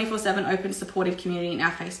also 24/7 open supportive community in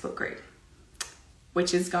our Facebook group,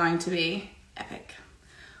 which is going to be epic.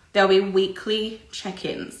 There'll be weekly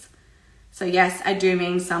check-ins. So yes, I do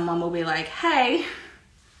mean someone will be like, hey,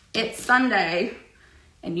 it's Sunday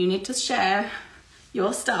and you need to share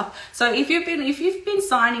your stuff. So if you've been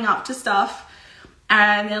signing up to stuff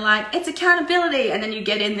and they're like, it's accountability, and then you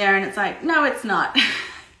get in there and it's like, no, it's not.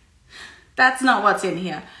 That's not what's in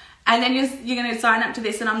here. And then you're going to sign up to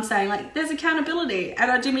this and I'm saying like, there's accountability. And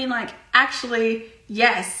I do mean like, actually,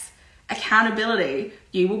 yes, accountability.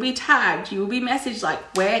 You will be tagged. You will be messaged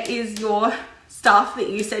like, where is your stuff that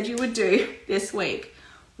you said you would do this week?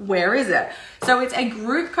 Where is it? So it's a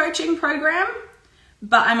group coaching program,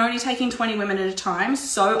 but I'm only taking 20 women at a time.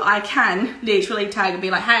 So I can literally tag and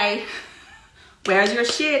be like, hey, where's your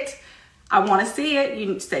shit? I want to see it.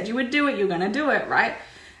 You said you would do it. You're going to do it, right?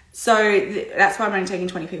 So that's why I'm only taking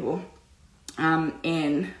 20 people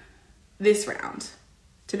in this round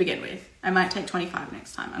to begin with. I might take 25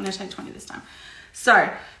 next time. I'm going to take 20 this time. So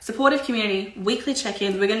supportive community, weekly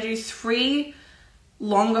check-ins. We're going to do 3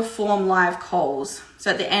 longer form live calls.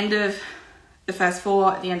 So at the end of the first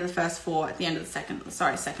 4, at the end of the first 4, at the end of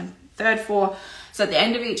the third 4. So at the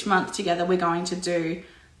end of each month together, we're going to do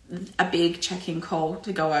a big check-in call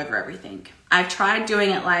to go over everything. I've tried doing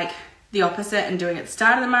it like the opposite and doing it at the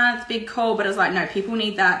start of the month, big call, but it's like, no, people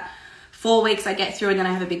need that 4 weeks I get through and then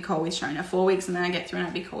I have a big call with Shona, 4 weeks and then I get through and I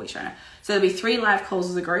have a big call with Shona. So there'll be 3 live calls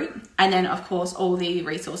as a group. And then of course, all the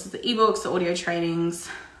resources, the ebooks, the audio trainings,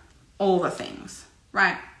 all the things,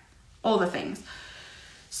 right? All the things.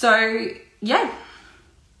 So yeah,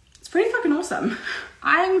 it's pretty fucking awesome.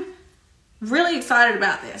 I'm really excited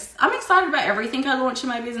about this. I'm excited about everything I launch in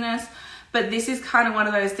my business, but this is kind of one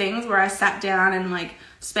of those things where I sat down and like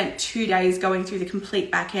spent 2 days going through the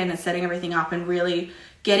complete back end and setting everything up and really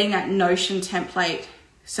getting that Notion template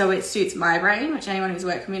so it suits my brain, which anyone who's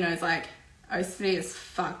worked with me knows, like, OCD as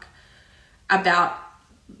fuck about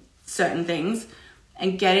certain things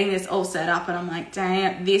and getting this all set up. And I'm like,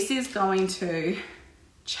 damn, this is going to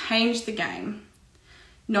change the game.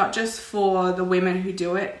 Not just for the women who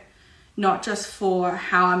do it, not just for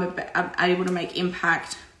how I'm able to make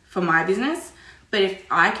impact for my business, but if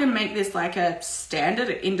I can make this like a standard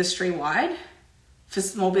industry-wide for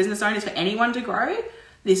small business owners, for anyone to grow,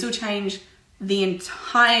 this will change the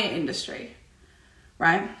entire industry,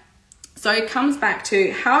 right? So it comes back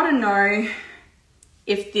to how to know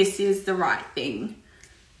if this is the right thing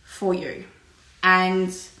for you. And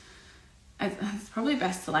it's probably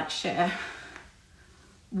best to like share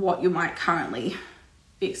what you might currently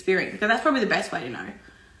be experiencing, because that's probably the best way to know,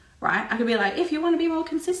 right? I could be like, if you want to be more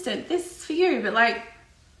consistent, this is for you, but like,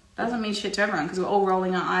 doesn't mean shit to everyone, because we're all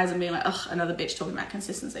rolling our eyes and being like, ugh, another bitch talking about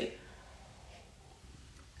consistency.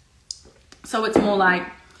 So it's more like,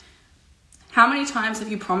 how many times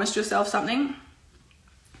have you promised yourself something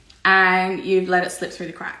and you've let it slip through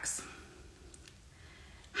the cracks?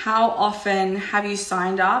 How often have you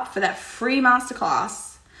signed up for that free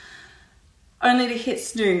masterclass only to hit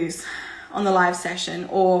snooze on the live session,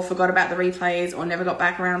 or forgot about the replays, or never got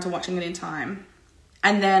back around to watching it in time?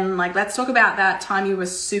 And then like, let's talk about that time you were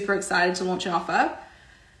super excited to launch an offer,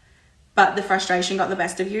 but the frustration got the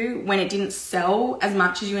best of you when it didn't sell as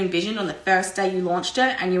much as you envisioned on the first day you launched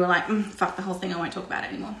it, and you were like, fuck the whole thing, I won't talk about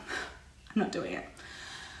it anymore. I'm not doing it.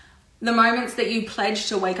 The moments that you pledged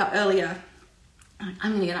to wake up earlier,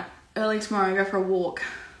 I'm gonna get up early tomorrow and go for a walk,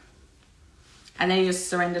 and then you just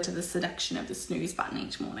surrender to the seduction of the snooze button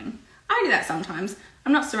each morning. I do that sometimes.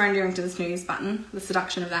 I'm not surrendering to the snooze button, the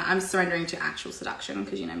seduction of that. I'm surrendering to actual seduction,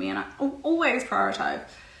 because you know me, and I always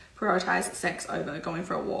prioritize sex over going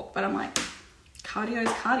for a walk. But I'm like, cardio is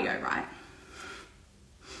cardio, right?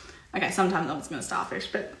 Okay, sometimes I'm just gonna starfish,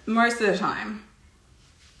 but most of the time,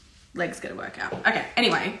 legs get a workout. Okay,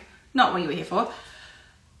 anyway, not what you were here for.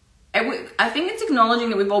 I think it's acknowledging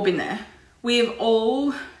that we've all been there. We've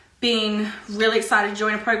all been really excited to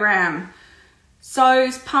join a program, so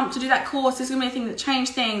pumped to do that course. There's gonna be a thing that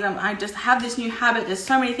changed things. I just have this new habit. There's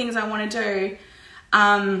so many things I want to do.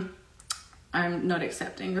 I'm not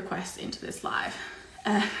accepting requests into this live.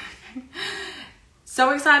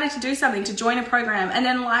 So excited to do something, to join a program, and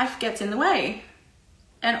then life gets in the way.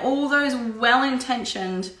 And all those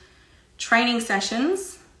well-intentioned training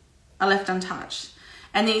sessions are left untouched.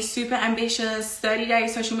 And the super ambitious 30-day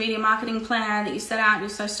social media marketing plan that you set out, you're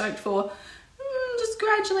so stoked for, just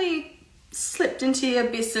gradually slipped into the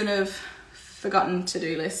abyss of forgotten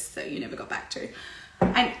to-do lists that you never got back to.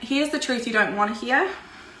 And here's the truth you don't want to hear,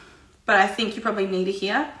 but I think you probably need to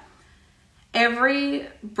hear. Every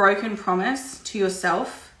broken promise to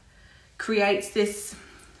yourself creates this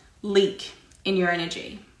leak in your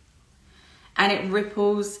energy, and it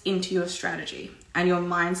ripples into your strategy and your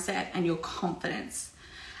mindset and your confidence.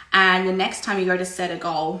 And the next time you go to set a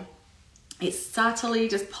goal, it subtly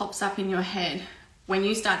just pops up in your head when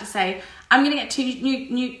you start to say, I'm going to get 10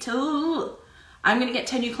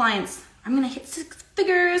 new clients. I'm going to hit 6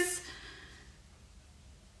 figures.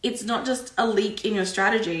 It's not just a leak in your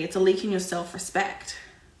strategy. It's a leak in your self-respect.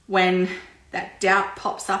 When that doubt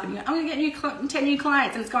pops up and you go, I'm going to get 10 new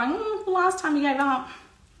clients. And it's going, the last time you gave up.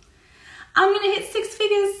 I'm going to hit 6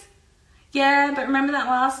 figures. Yeah, but remember that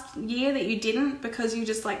last year that you didn't because you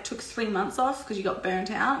just like took 3 months off because you got burnt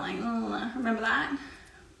out? Like, remember that?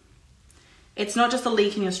 It's not just a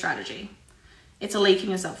leak in your strategy. It's a leak in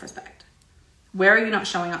your self-respect. Where are you not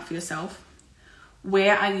showing up for yourself?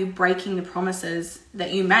 Where are you breaking the promises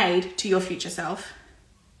that you made to your future self?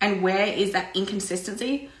 And where is that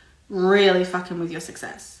inconsistency really fucking with your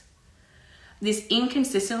success? This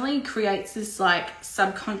inconsistently creates this like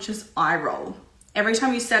subconscious eye roll. Every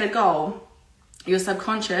time you set a goal, your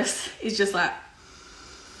subconscious is just like,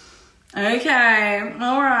 okay,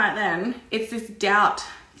 all right then. It's this doubt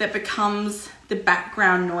that becomes the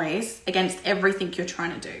background noise against everything you're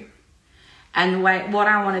trying to do. And what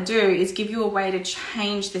I want to do is give you a way to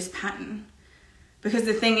change this pattern. Because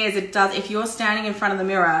the thing is, if you're standing in front of the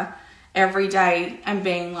mirror every day and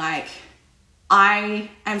being like, I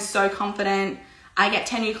am so confident, I get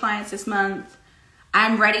 10 new clients this month,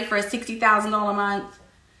 I'm ready for a $60,000 a month,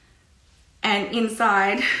 and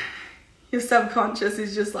inside your subconscious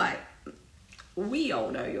is just like, we all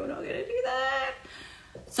know you're not going to do that.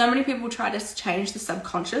 So many people try to change the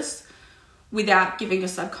subconscious without giving your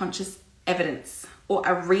subconscious evidence or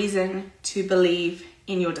a reason to believe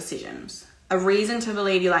in your decisions, a reason to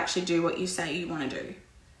believe you'll actually do what you say you want to do.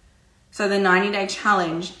 So the 90-day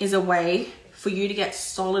challenge is a way for you to get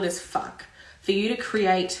solid as fuck, for you to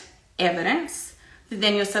create evidence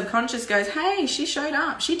then your subconscious goes, hey, she showed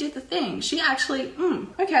up. She did the thing. She actually,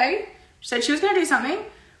 okay. She said she was going to do something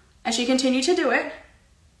and she continued to do it.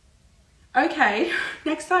 Okay,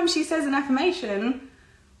 next time she says an affirmation,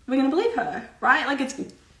 we're going to believe her, right? Like, it's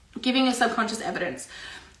giving your subconscious evidence.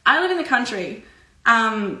 I live in the country,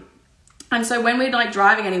 and so when we're like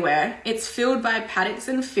driving anywhere, it's filled by paddocks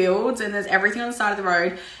and fields, and there's everything on the side of the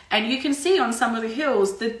road, and you can see on some of the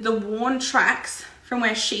hills the worn tracks from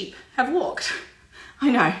where sheep have walked. I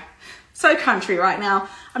know, so country right now.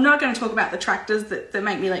 I'm not going to talk about the tractors that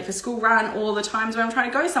make me late for school run, or the times when I'm trying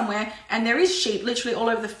to go somewhere and there is sheep literally all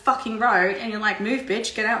over the fucking road, and you're like, move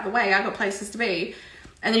bitch, get out of the way, I've got places to be.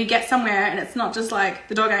 And then you get somewhere and it's not just like,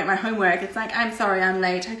 the dog ate my homework, it's like, I'm sorry, I'm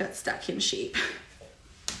late, I got stuck in sheep.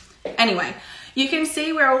 Anyway, you can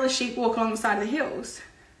see where all the sheep walk along the side of the hills.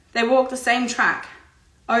 They walk the same track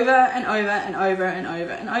over and over and over and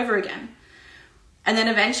over and over again. And then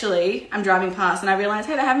eventually I'm driving past and I realize,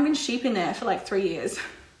 hey, there haven't been sheep in there for like 3 years.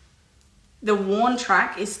 The worn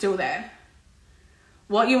track is still there.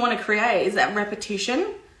 What you want to create is that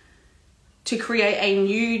repetition to create a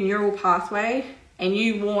new neural pathway, a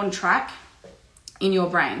new worn track in your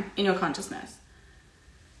brain, in your consciousness.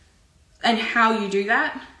 And how you do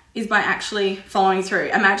that is by actually following through.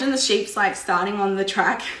 Imagine the sheep's like starting on the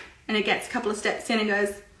track and it gets a couple of steps in and goes,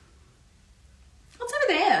 what's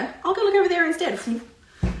over there? I'll go look over there instead.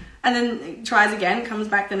 And then it tries again, comes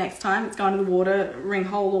back the next time. It's going to the water ring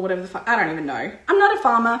hole or whatever the fuck. I don't even know. I'm not a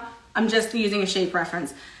farmer. I'm just using a sheep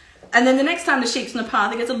reference. And then the next time the sheep's on the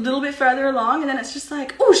path, it gets a little bit further along and then it's just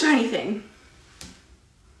like, oh, shiny thing.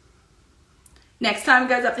 Next time it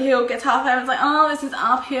goes up the hill, gets halfway and it's like, oh, this is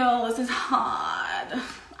uphill. This is hard.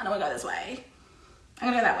 I don't want to go this way. I'm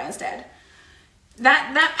going to go that way instead.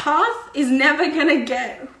 That path is never going to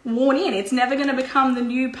get worn in. It's never going to become the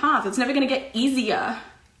new path. It's never going to get easier.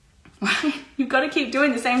 Right? You've got to keep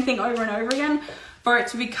doing the same thing over and over again for it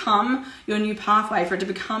to become your new pathway, for it to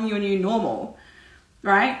become your new normal,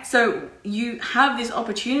 right? So you have this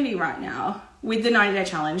opportunity right now with the 90-day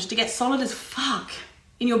challenge to get solid as fuck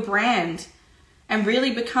in your brand and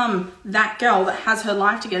really become that girl that has her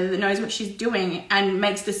life together, that knows what she's doing and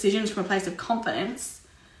makes decisions from a place of confidence.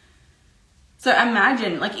 So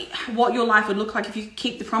imagine like what your life would look like if you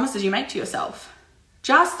keep the promises you make to yourself,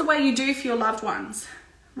 just the way you do for your loved ones.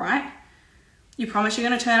 Right? You promise you're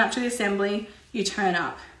going to turn up to the assembly, you turn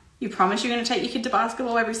up. You promise you're going to take your kid to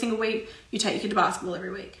basketball every single week, you take your kid to basketball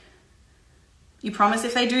every week. You promise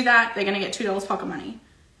if they do that, they're going to get $2 pocket money.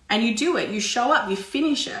 And you do it, you show up, you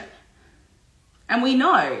finish it. And we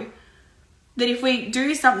know that if we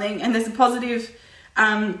do something and there's a positive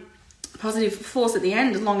force at the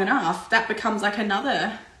end long enough, that becomes like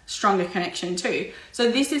another stronger connection too. So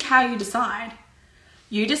this is how you decide.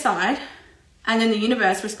 You decide, and then the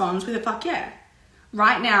universe responds with a fuck yeah.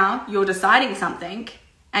 Right now, you're deciding something,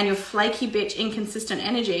 and your flaky bitch, inconsistent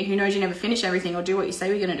energy, who knows you never finish everything or do what you say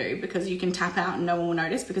you're going to do because you can tap out and no one will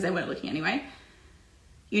notice because they weren't looking anyway.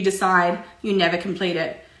 You decide, you never complete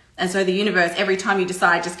it. And so the universe, every time you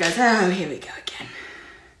decide, just goes, oh, here we go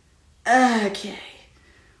again. Okay.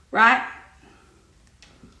 Right?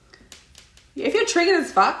 If you're triggered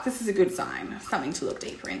as fuck, this is a good sign. Something to look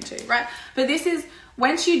deeper into, right? But this is,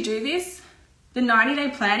 once you do this, the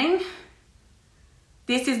 90-day planning,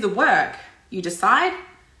 this is the work. You decide,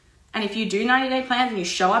 and if you do 90-day plans and you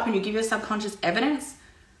show up and you give your subconscious evidence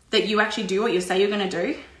that you actually do what you say you're going to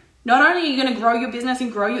do, not only are you going to grow your business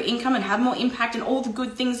and grow your income and have more impact and all the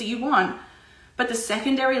good things that you want, but the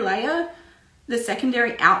secondary layer, the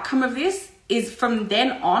secondary outcome of this is from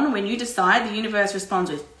then on, when you decide, the universe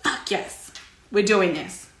responds with, fuck yes, we're doing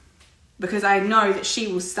this. Because I know that she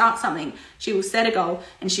will start something, she will set a goal,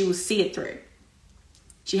 and she will see it through.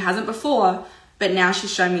 She hasn't before, but now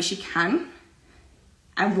she's shown me she can.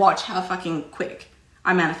 And watch how fucking quick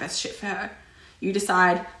I manifest shit for her. You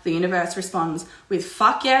decide, the universe responds with,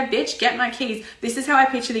 fuck yeah, bitch, get my keys. This is how I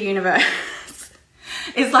picture the universe.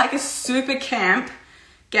 It's like a super camp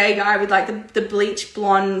gay guy with like the bleach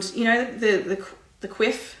blonde, you know, the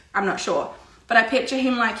quiff, I'm not sure. But I picture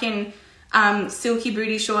him like in silky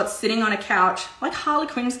booty shorts sitting on a couch, like Harley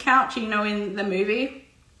Quinn's couch, you know, in the movie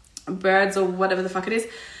Birds or whatever the fuck it is,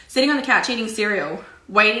 sitting on the couch eating cereal,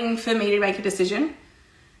 waiting for me to make a decision.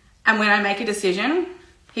 And when I make a decision,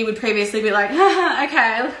 he would previously be like,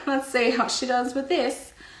 okay, let's see how she does with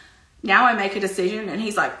this. Now I make a decision and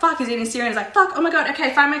he's like, fuck, he's eating cereal. He's like, fuck, oh my God,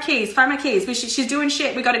 okay, find my keys. She's doing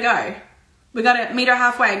shit, we gotta go. We gotta meet her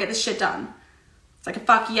halfway and get this shit done. It's like a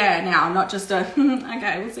fuck yeah now, not just a,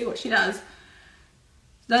 okay, we'll see what she does.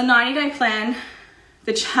 The 90-day plan,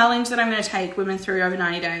 the challenge that I'm going to take women through over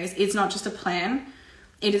 90 days, is not just a plan.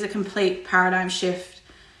 It is a complete paradigm shift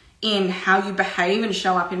in how you behave and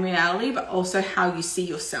show up in reality, but also how you see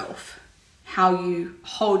yourself, how you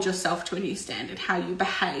hold yourself to a new standard, how you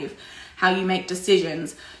behave, how you make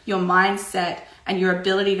decisions, your mindset, and your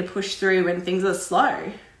ability to push through when things are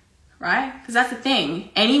slow, right? Because that's the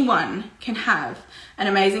thing. Anyone can have an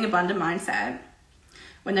amazing, abundant mindset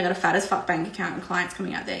when they've got a fat as fuck bank account and clients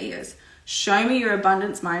coming out their ears. Show me your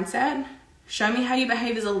abundance mindset. Show me how you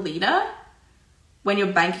behave as a leader when your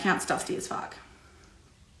bank account's dusty as fuck.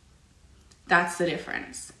 That's the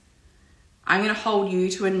difference. I'm going to hold you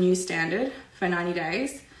to a new standard for 90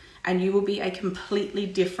 days, and you will be a completely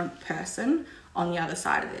different person on the other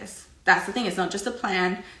side of this. That's the thing. It's not just a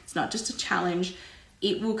plan. It's not just a challenge.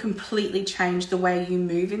 It will completely change the way you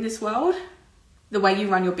move in this world, the way you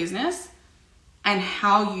run your business, and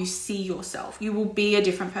how you see yourself. You will be a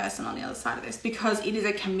different person on the other side of this, because it is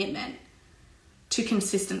a commitment to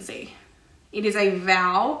consistency. It is a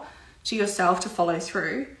vow to yourself to follow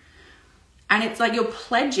through. And it's like you're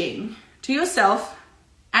pledging to yourself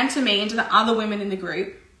and to me and to the other women in the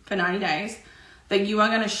group for 90 days that you are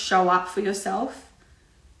going to show up for yourself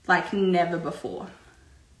like never before.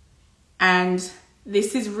 And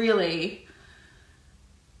this is really,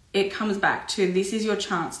 it comes back to, this is your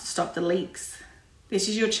chance to stop the leaks. This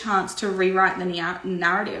is your chance to rewrite the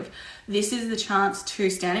narrative. This is the chance to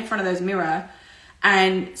stand in front of those mirror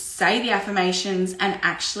and say the affirmations and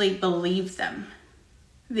actually believe them.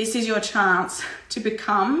 This is your chance to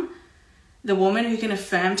become the woman who can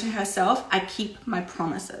affirm to herself, I keep my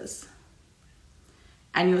promises.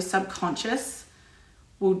 And your subconscious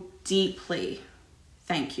will deeply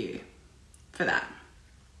thank you for that.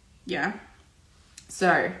 Yeah.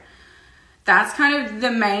 So that's kind of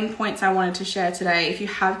the main points I wanted to share today. If you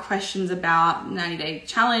have questions about 90-day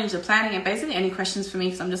challenge, the planning, and basically any questions for me,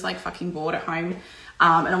 because I'm just like fucking bored at home.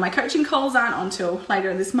 And all my coaching calls aren't until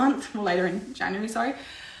later this month, or later in January, sorry.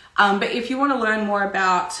 But if you want to learn more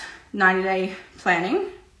about 90-day planning,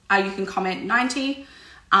 you can comment 90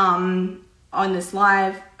 on this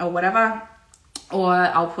live or whatever, or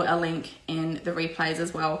I'll put a link in the replays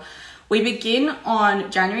as well. We begin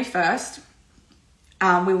on January 1st.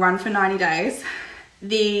 We run for 90 days.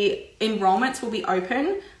 The enrollments will be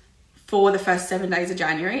open for the first 7 days of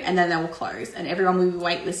January, and then they will close, and everyone will be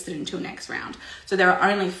waitlisted until next round. So there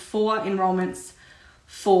are only 4 enrollments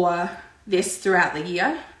for this throughout the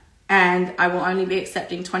year, and I will only be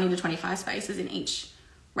accepting 20 to 25 spaces in each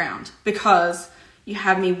round, because you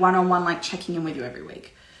have me one-on-one, like checking in with you every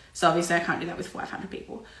week. So obviously I can't do that with 500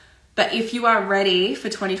 people. But if you are ready for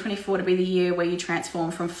 2024 to be the year where you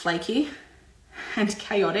transform from flaky and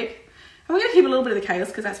chaotic, and we're going to keep a little bit of the chaos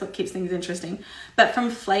because that's what keeps things interesting, but from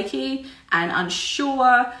flaky and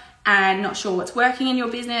unsure and not sure what's working in your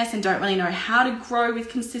business and don't really know how to grow with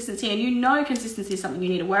consistency, and you know consistency is something you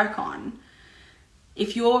need to work on.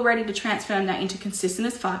 If you're ready to transform that into consistent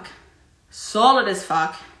as fuck, solid as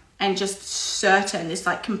fuck, and just certain, this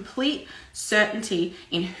like complete certainty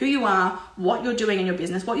in who you are, what you're doing in your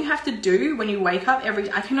business, what you have to do when you wake up every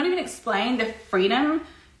day. I cannot even explain the freedom,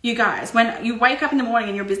 you guys, when you wake up in the morning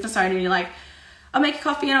and you're a business owner and you're like, I'll make a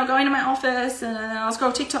coffee and I'll go into my office and then I'll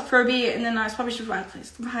scroll TikTok for a bit, and then I probably should write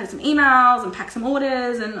some emails and pack some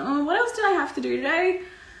orders, and what else did I have to do today?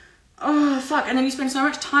 Oh, fuck. And then you spend so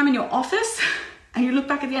much time in your office and you look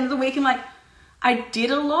back at the end of the week and like, I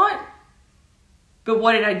did a lot, but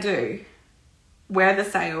what did I do? Where are the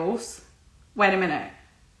sales? Wait a minute.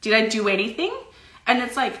 Did I do anything? And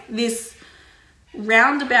it's like this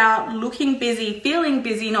roundabout, looking busy, feeling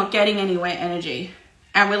busy, not getting anywhere energy.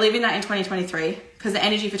 And we're living that in 2023, because the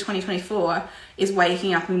energy for 2024 is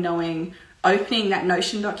waking up and knowing, opening that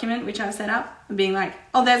Notion document, which I've set up, and being like,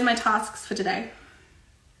 oh, there's my tasks for today.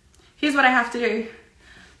 Here's what I have to do.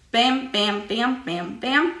 Bam, bam, bam, bam,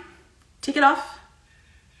 bam. Tick it off.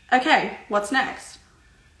 Okay, what's next?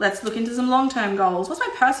 Let's look into some long-term goals. What's my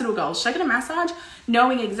personal goals? Should I get a massage?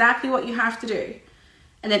 Knowing exactly what you have to do.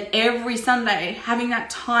 And then every Sunday, having that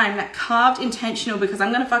time, that carved intentional, because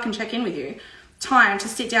I'm going to fucking check in with you, time to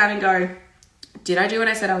sit down and go, did I do what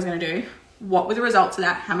I said I was going to do? What were the results of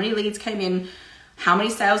that? How many leads came in? How many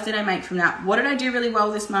sales did I make from that? What did I do really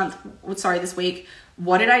well this week?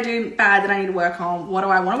 What did I do bad that I need to work on? What do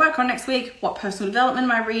I want to work on next week? What personal development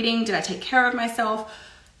am I reading? Did I take care of myself?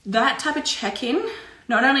 That type of check-in,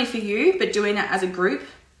 not only for you, but doing that as a group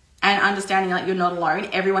and understanding like you're not alone.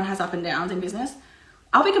 Everyone has up and downs in business.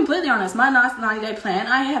 I'll be completely honest. My last 90-day plan,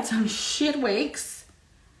 I had some shit weeks.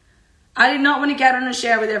 I did not want to get on and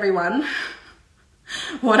share with everyone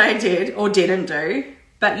what I did or didn't do,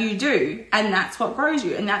 but you do. And that's what grows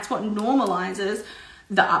you. And that's what normalizes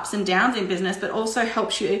the ups and downs in business, but also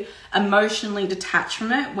helps you emotionally detach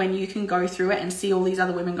from it when you can go through it and see all these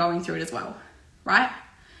other women going through it as well, right?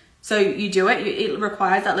 So you do it. It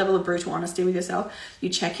requires that level of brutal honesty with yourself. You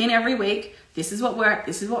check in every week. This is what worked.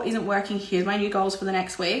 This is what isn't working. Here's my new goals for the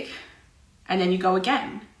next week. And then you go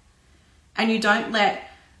again. And you don't let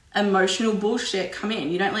emotional bullshit come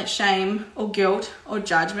in. You don't let shame or guilt or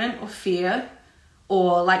judgment or fear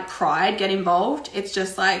or like pride get involved. It's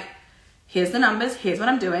just like, here's the numbers. Here's what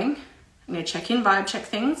I'm doing. I'm going to check in, vibe check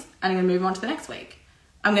things, and I'm going to move on to the next week.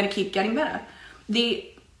 I'm going to keep getting better. The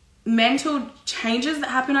mental changes that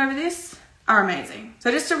happen over this are amazing.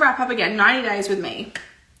 So just to wrap up again, 90 days with me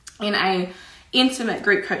in a intimate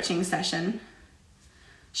group coaching session,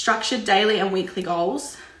 structured daily and weekly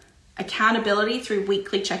goals, accountability through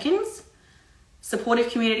weekly check-ins,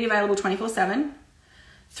 supportive community available 24/7,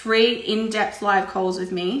 3 in-depth live calls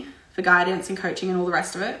with me for guidance and coaching and all the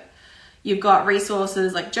rest of it. You've got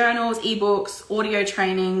resources like journals, ebooks, audio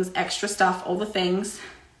trainings, extra stuff, all the things.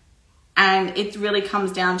 And it really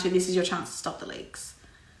comes down to, this is your chance to stop the leaks.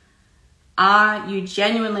 Are you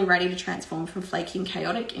genuinely ready to transform from flaky and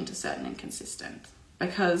chaotic into certain and consistent?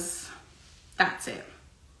 Because that's it.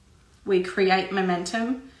 We create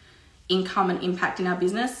momentum, income and impact in our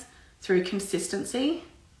business through consistency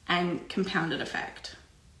and compounded effect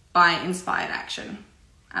by inspired action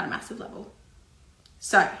at a massive level.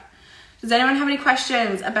 So, does anyone have any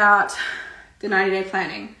questions about the 90-day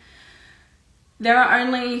planning? There are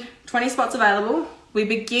only 20 spots available. We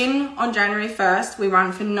begin on January 1st. We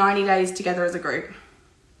run for 90 days together as a group.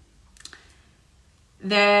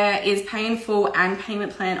 There is pay in full and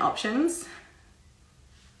payment plan options.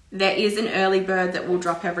 There is an early bird that will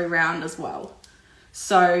drop every round as well.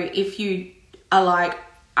 So if you are like,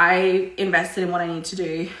 I invested in what I need to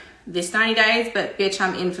do this 90 days, but bitch,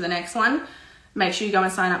 I'm in for the next one, make sure you go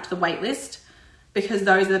and sign up to the wait list, because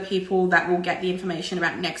those are the people that will get the information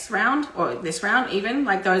about next round, or this round even.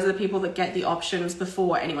 Like, those are the people that get the options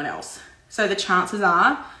before anyone else. So the chances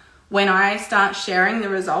are, when I start sharing the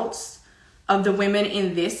results of the women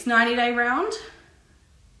in this 90-day round,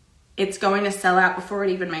 it's going to sell out before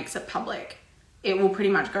it even makes it public. It will pretty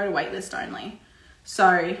much go to waitlist only.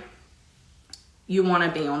 So you want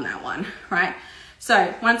to be on that one, right?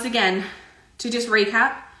 So once again, to just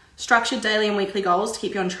recap, structured daily and weekly goals to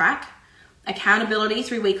keep you on track. Accountability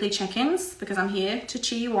through weekly check-ins, because I'm here to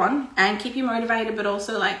cheer you on and keep you motivated, but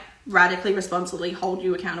also like radically responsibly hold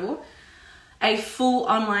you accountable. A full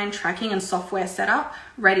online tracking and software setup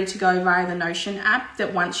ready to go via the Notion app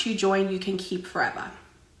that once you join, you can keep forever.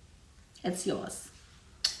 It's yours.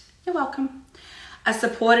 You're welcome. A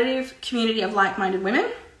supportive community of like-minded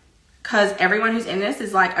women, because everyone who's in this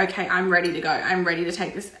is like, okay, I'm ready to go. I'm ready to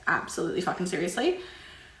take this absolutely fucking seriously.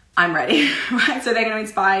 I'm ready, right? So they're going to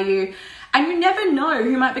inspire you. And you never know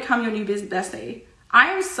who might become your new business bestie.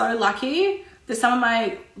 I am so lucky that some of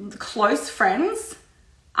my close friends,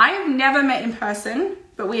 I have never met in person,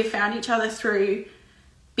 but we have found each other through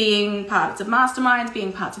being parts of masterminds,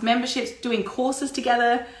 being parts of memberships, doing courses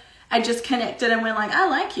together, and just connected. And we're like, I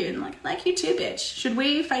like you. And I'm like, I like you too, bitch. Should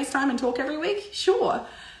we FaceTime and talk every week? Sure.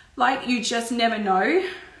 Like, you just never know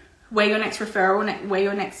where your next referral, where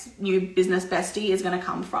your next new business bestie is going to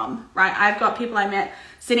come from, right? I've got people I met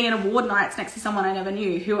sitting in award nights next to someone I never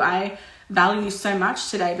knew, who I value so much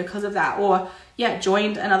today because of that. Or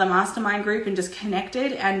joined another mastermind group and just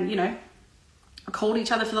connected and, called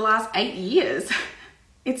each other for the last 8 years.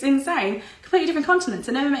 It's insane. Completely different continents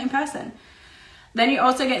and never met in person. Then you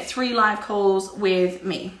also get 3 live calls with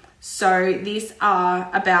me. So these are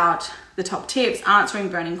about the top tips, answering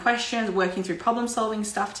burning questions, working through problem solving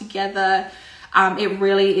stuff together. It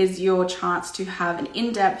really is your chance to have an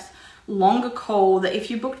in-depth, longer call that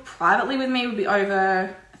if you booked privately with me would be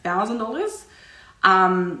over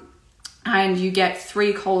 $1,000. And you get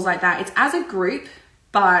 3 calls like that. It's as a group,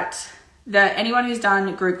 but anyone who's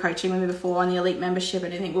done group coaching with me before on the elite membership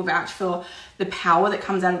and anything will vouch for the power that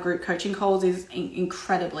comes out of group coaching calls is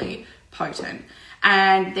incredibly potent.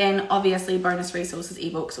 And then obviously bonus resources,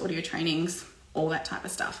 ebooks, audio trainings, all that type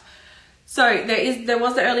of stuff. So there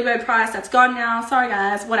was the early bird price, that's gone now. Sorry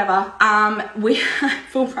guys, whatever. We are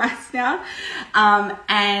full price now.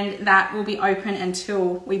 And that will be open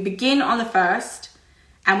until we begin on the 1st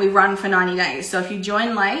and we run for 90 days. So if you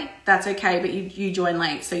join late, that's okay, but you join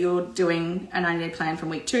late. So you're doing a 90-day plan from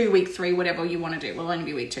week 2, week 3, whatever you want to do. Will only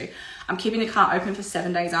be week 2. I'm keeping the cart open for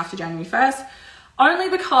 7 days after January 1st, only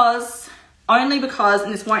because,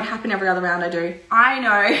 and this won't happen every other round I do, I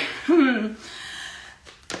know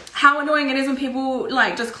how annoying it is when people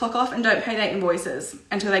just clock off and don't pay their invoices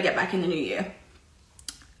until they get back in the new year.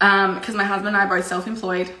 Because my husband and I are both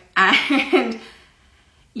self-employed, and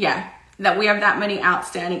yeah, that we have that many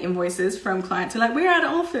outstanding invoices from clients who are like, we're out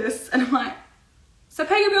of office. And I'm like, so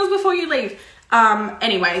pay your bills before you leave.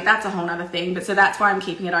 Anyway, that's a whole nother thing. But so that's why I'm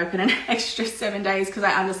keeping it open an extra 7 days, because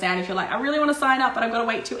I understand if you're like, I really want to sign up, but I've got to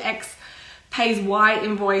wait till X pays Y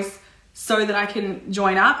invoice so that I can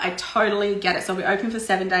join up. I totally get it. So we open for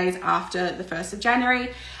 7 days after the 1st of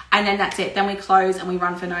January. And then that's it. Then we close and we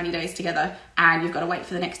run for 90 days together. And you've got to wait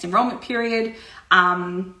for the next enrollment period.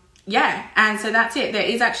 Yeah, and so that's it. There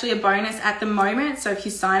is actually a bonus at the moment. So if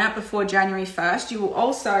you sign up before January 1st, you will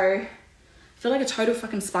also, I feel like a total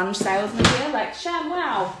fucking sponge salesman here. Like, Sham,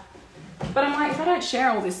 wow. But I'm like, if I don't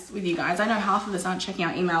share all this with you guys, I know half of us aren't checking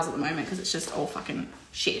our emails at the moment because it's just all fucking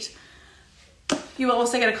shit. You will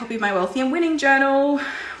also get a copy of my Wealthy and Winning journal,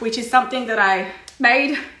 which is something that I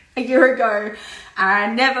made a year ago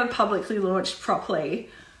and never publicly launched properly.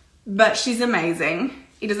 But she's amazing.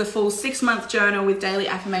 It is a full 6-month journal with daily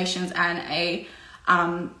affirmations and a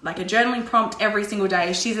journaling prompt every single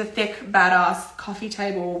day. She's a thick, badass coffee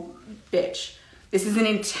table bitch. This is an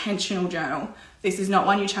intentional journal. This is not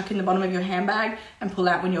one you chuck in the bottom of your handbag and pull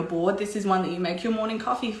out when you're bored. This is one that you make your morning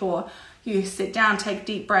coffee for. You sit down, take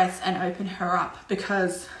deep breaths and open her up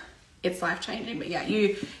because it's life-changing. But yeah,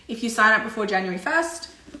 if you sign up before January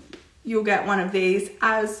 1st, you'll get one of these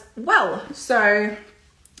as well. So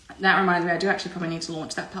that reminds me, I do actually probably need to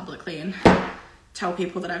launch that publicly and tell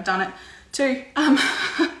people that I've done it too.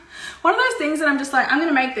 One of those things that I'm just like, I'm going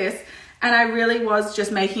to make this. And I really was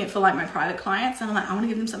just making it for like my private clients. And I'm like, I want to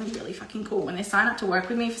give them something really fucking cool. When they sign up to work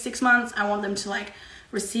with me for 6 months, I want them to like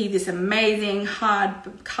receive this amazing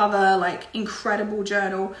hardcover, like incredible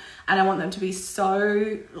journal. And I want them to be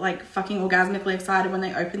so like fucking orgasmically excited when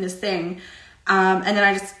they open this thing. And then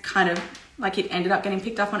I just kind of like, it ended up getting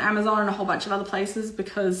picked up on Amazon and a whole bunch of other places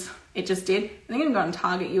because it just did. I think it got on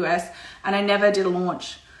Target US, and I never did a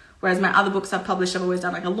launch. Whereas my other books I've published, I've always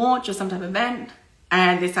done like a launch or some type of event.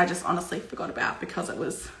 And this I just honestly forgot about because it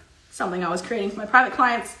was something I was creating for my private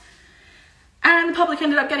clients. And the public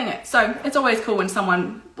ended up getting it. So it's always cool when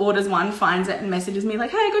someone orders one, finds it and messages me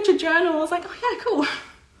like, hey, I got your journal. I was like, oh yeah, cool.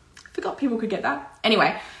 I forgot people could get that.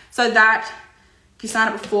 Anyway, so that if you sign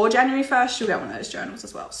up before January 1st, you'll get one of those journals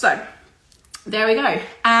as well. So there we go.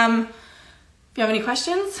 If you have any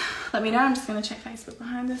questions, let me know. I'm just going to check Facebook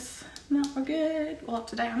behind this. No, we're good. We're up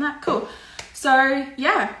to date on that. Cool. So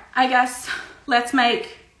yeah, I guess let's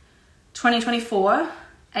make 2024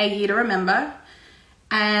 a year to remember,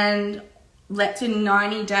 and let's in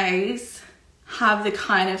 90 days have the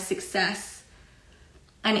kind of success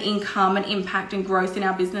and income and impact and growth in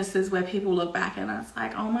our businesses where people look back and it's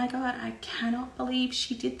like, oh my God, I cannot believe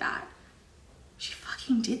she did that. She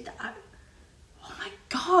fucking did that. Oh my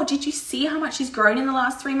God, did you see how much she's grown in the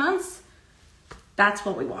last 3 months? That's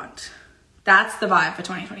what we want. That's the vibe for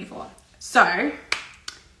 2024. So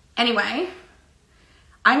anyway,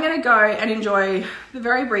 I'm going to go and enjoy the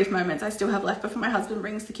very brief moments I still have left before my husband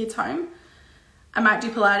brings the kids home. I might do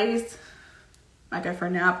Pilates. Might go for a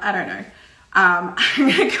nap. I don't know. I'm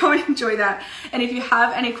going to go and enjoy that. And if you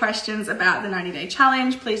have any questions about the 90-day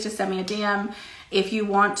challenge, please just send me a DM. If you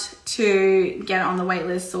want to get on the wait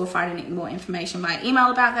list or find any more information via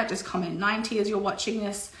email about that, just comment 90 as you're watching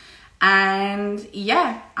this. And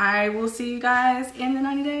yeah, I will see you guys in the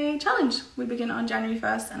 90-day challenge. We begin on January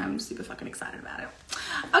 1st and I'm super fucking excited about it.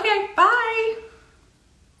 Okay, bye.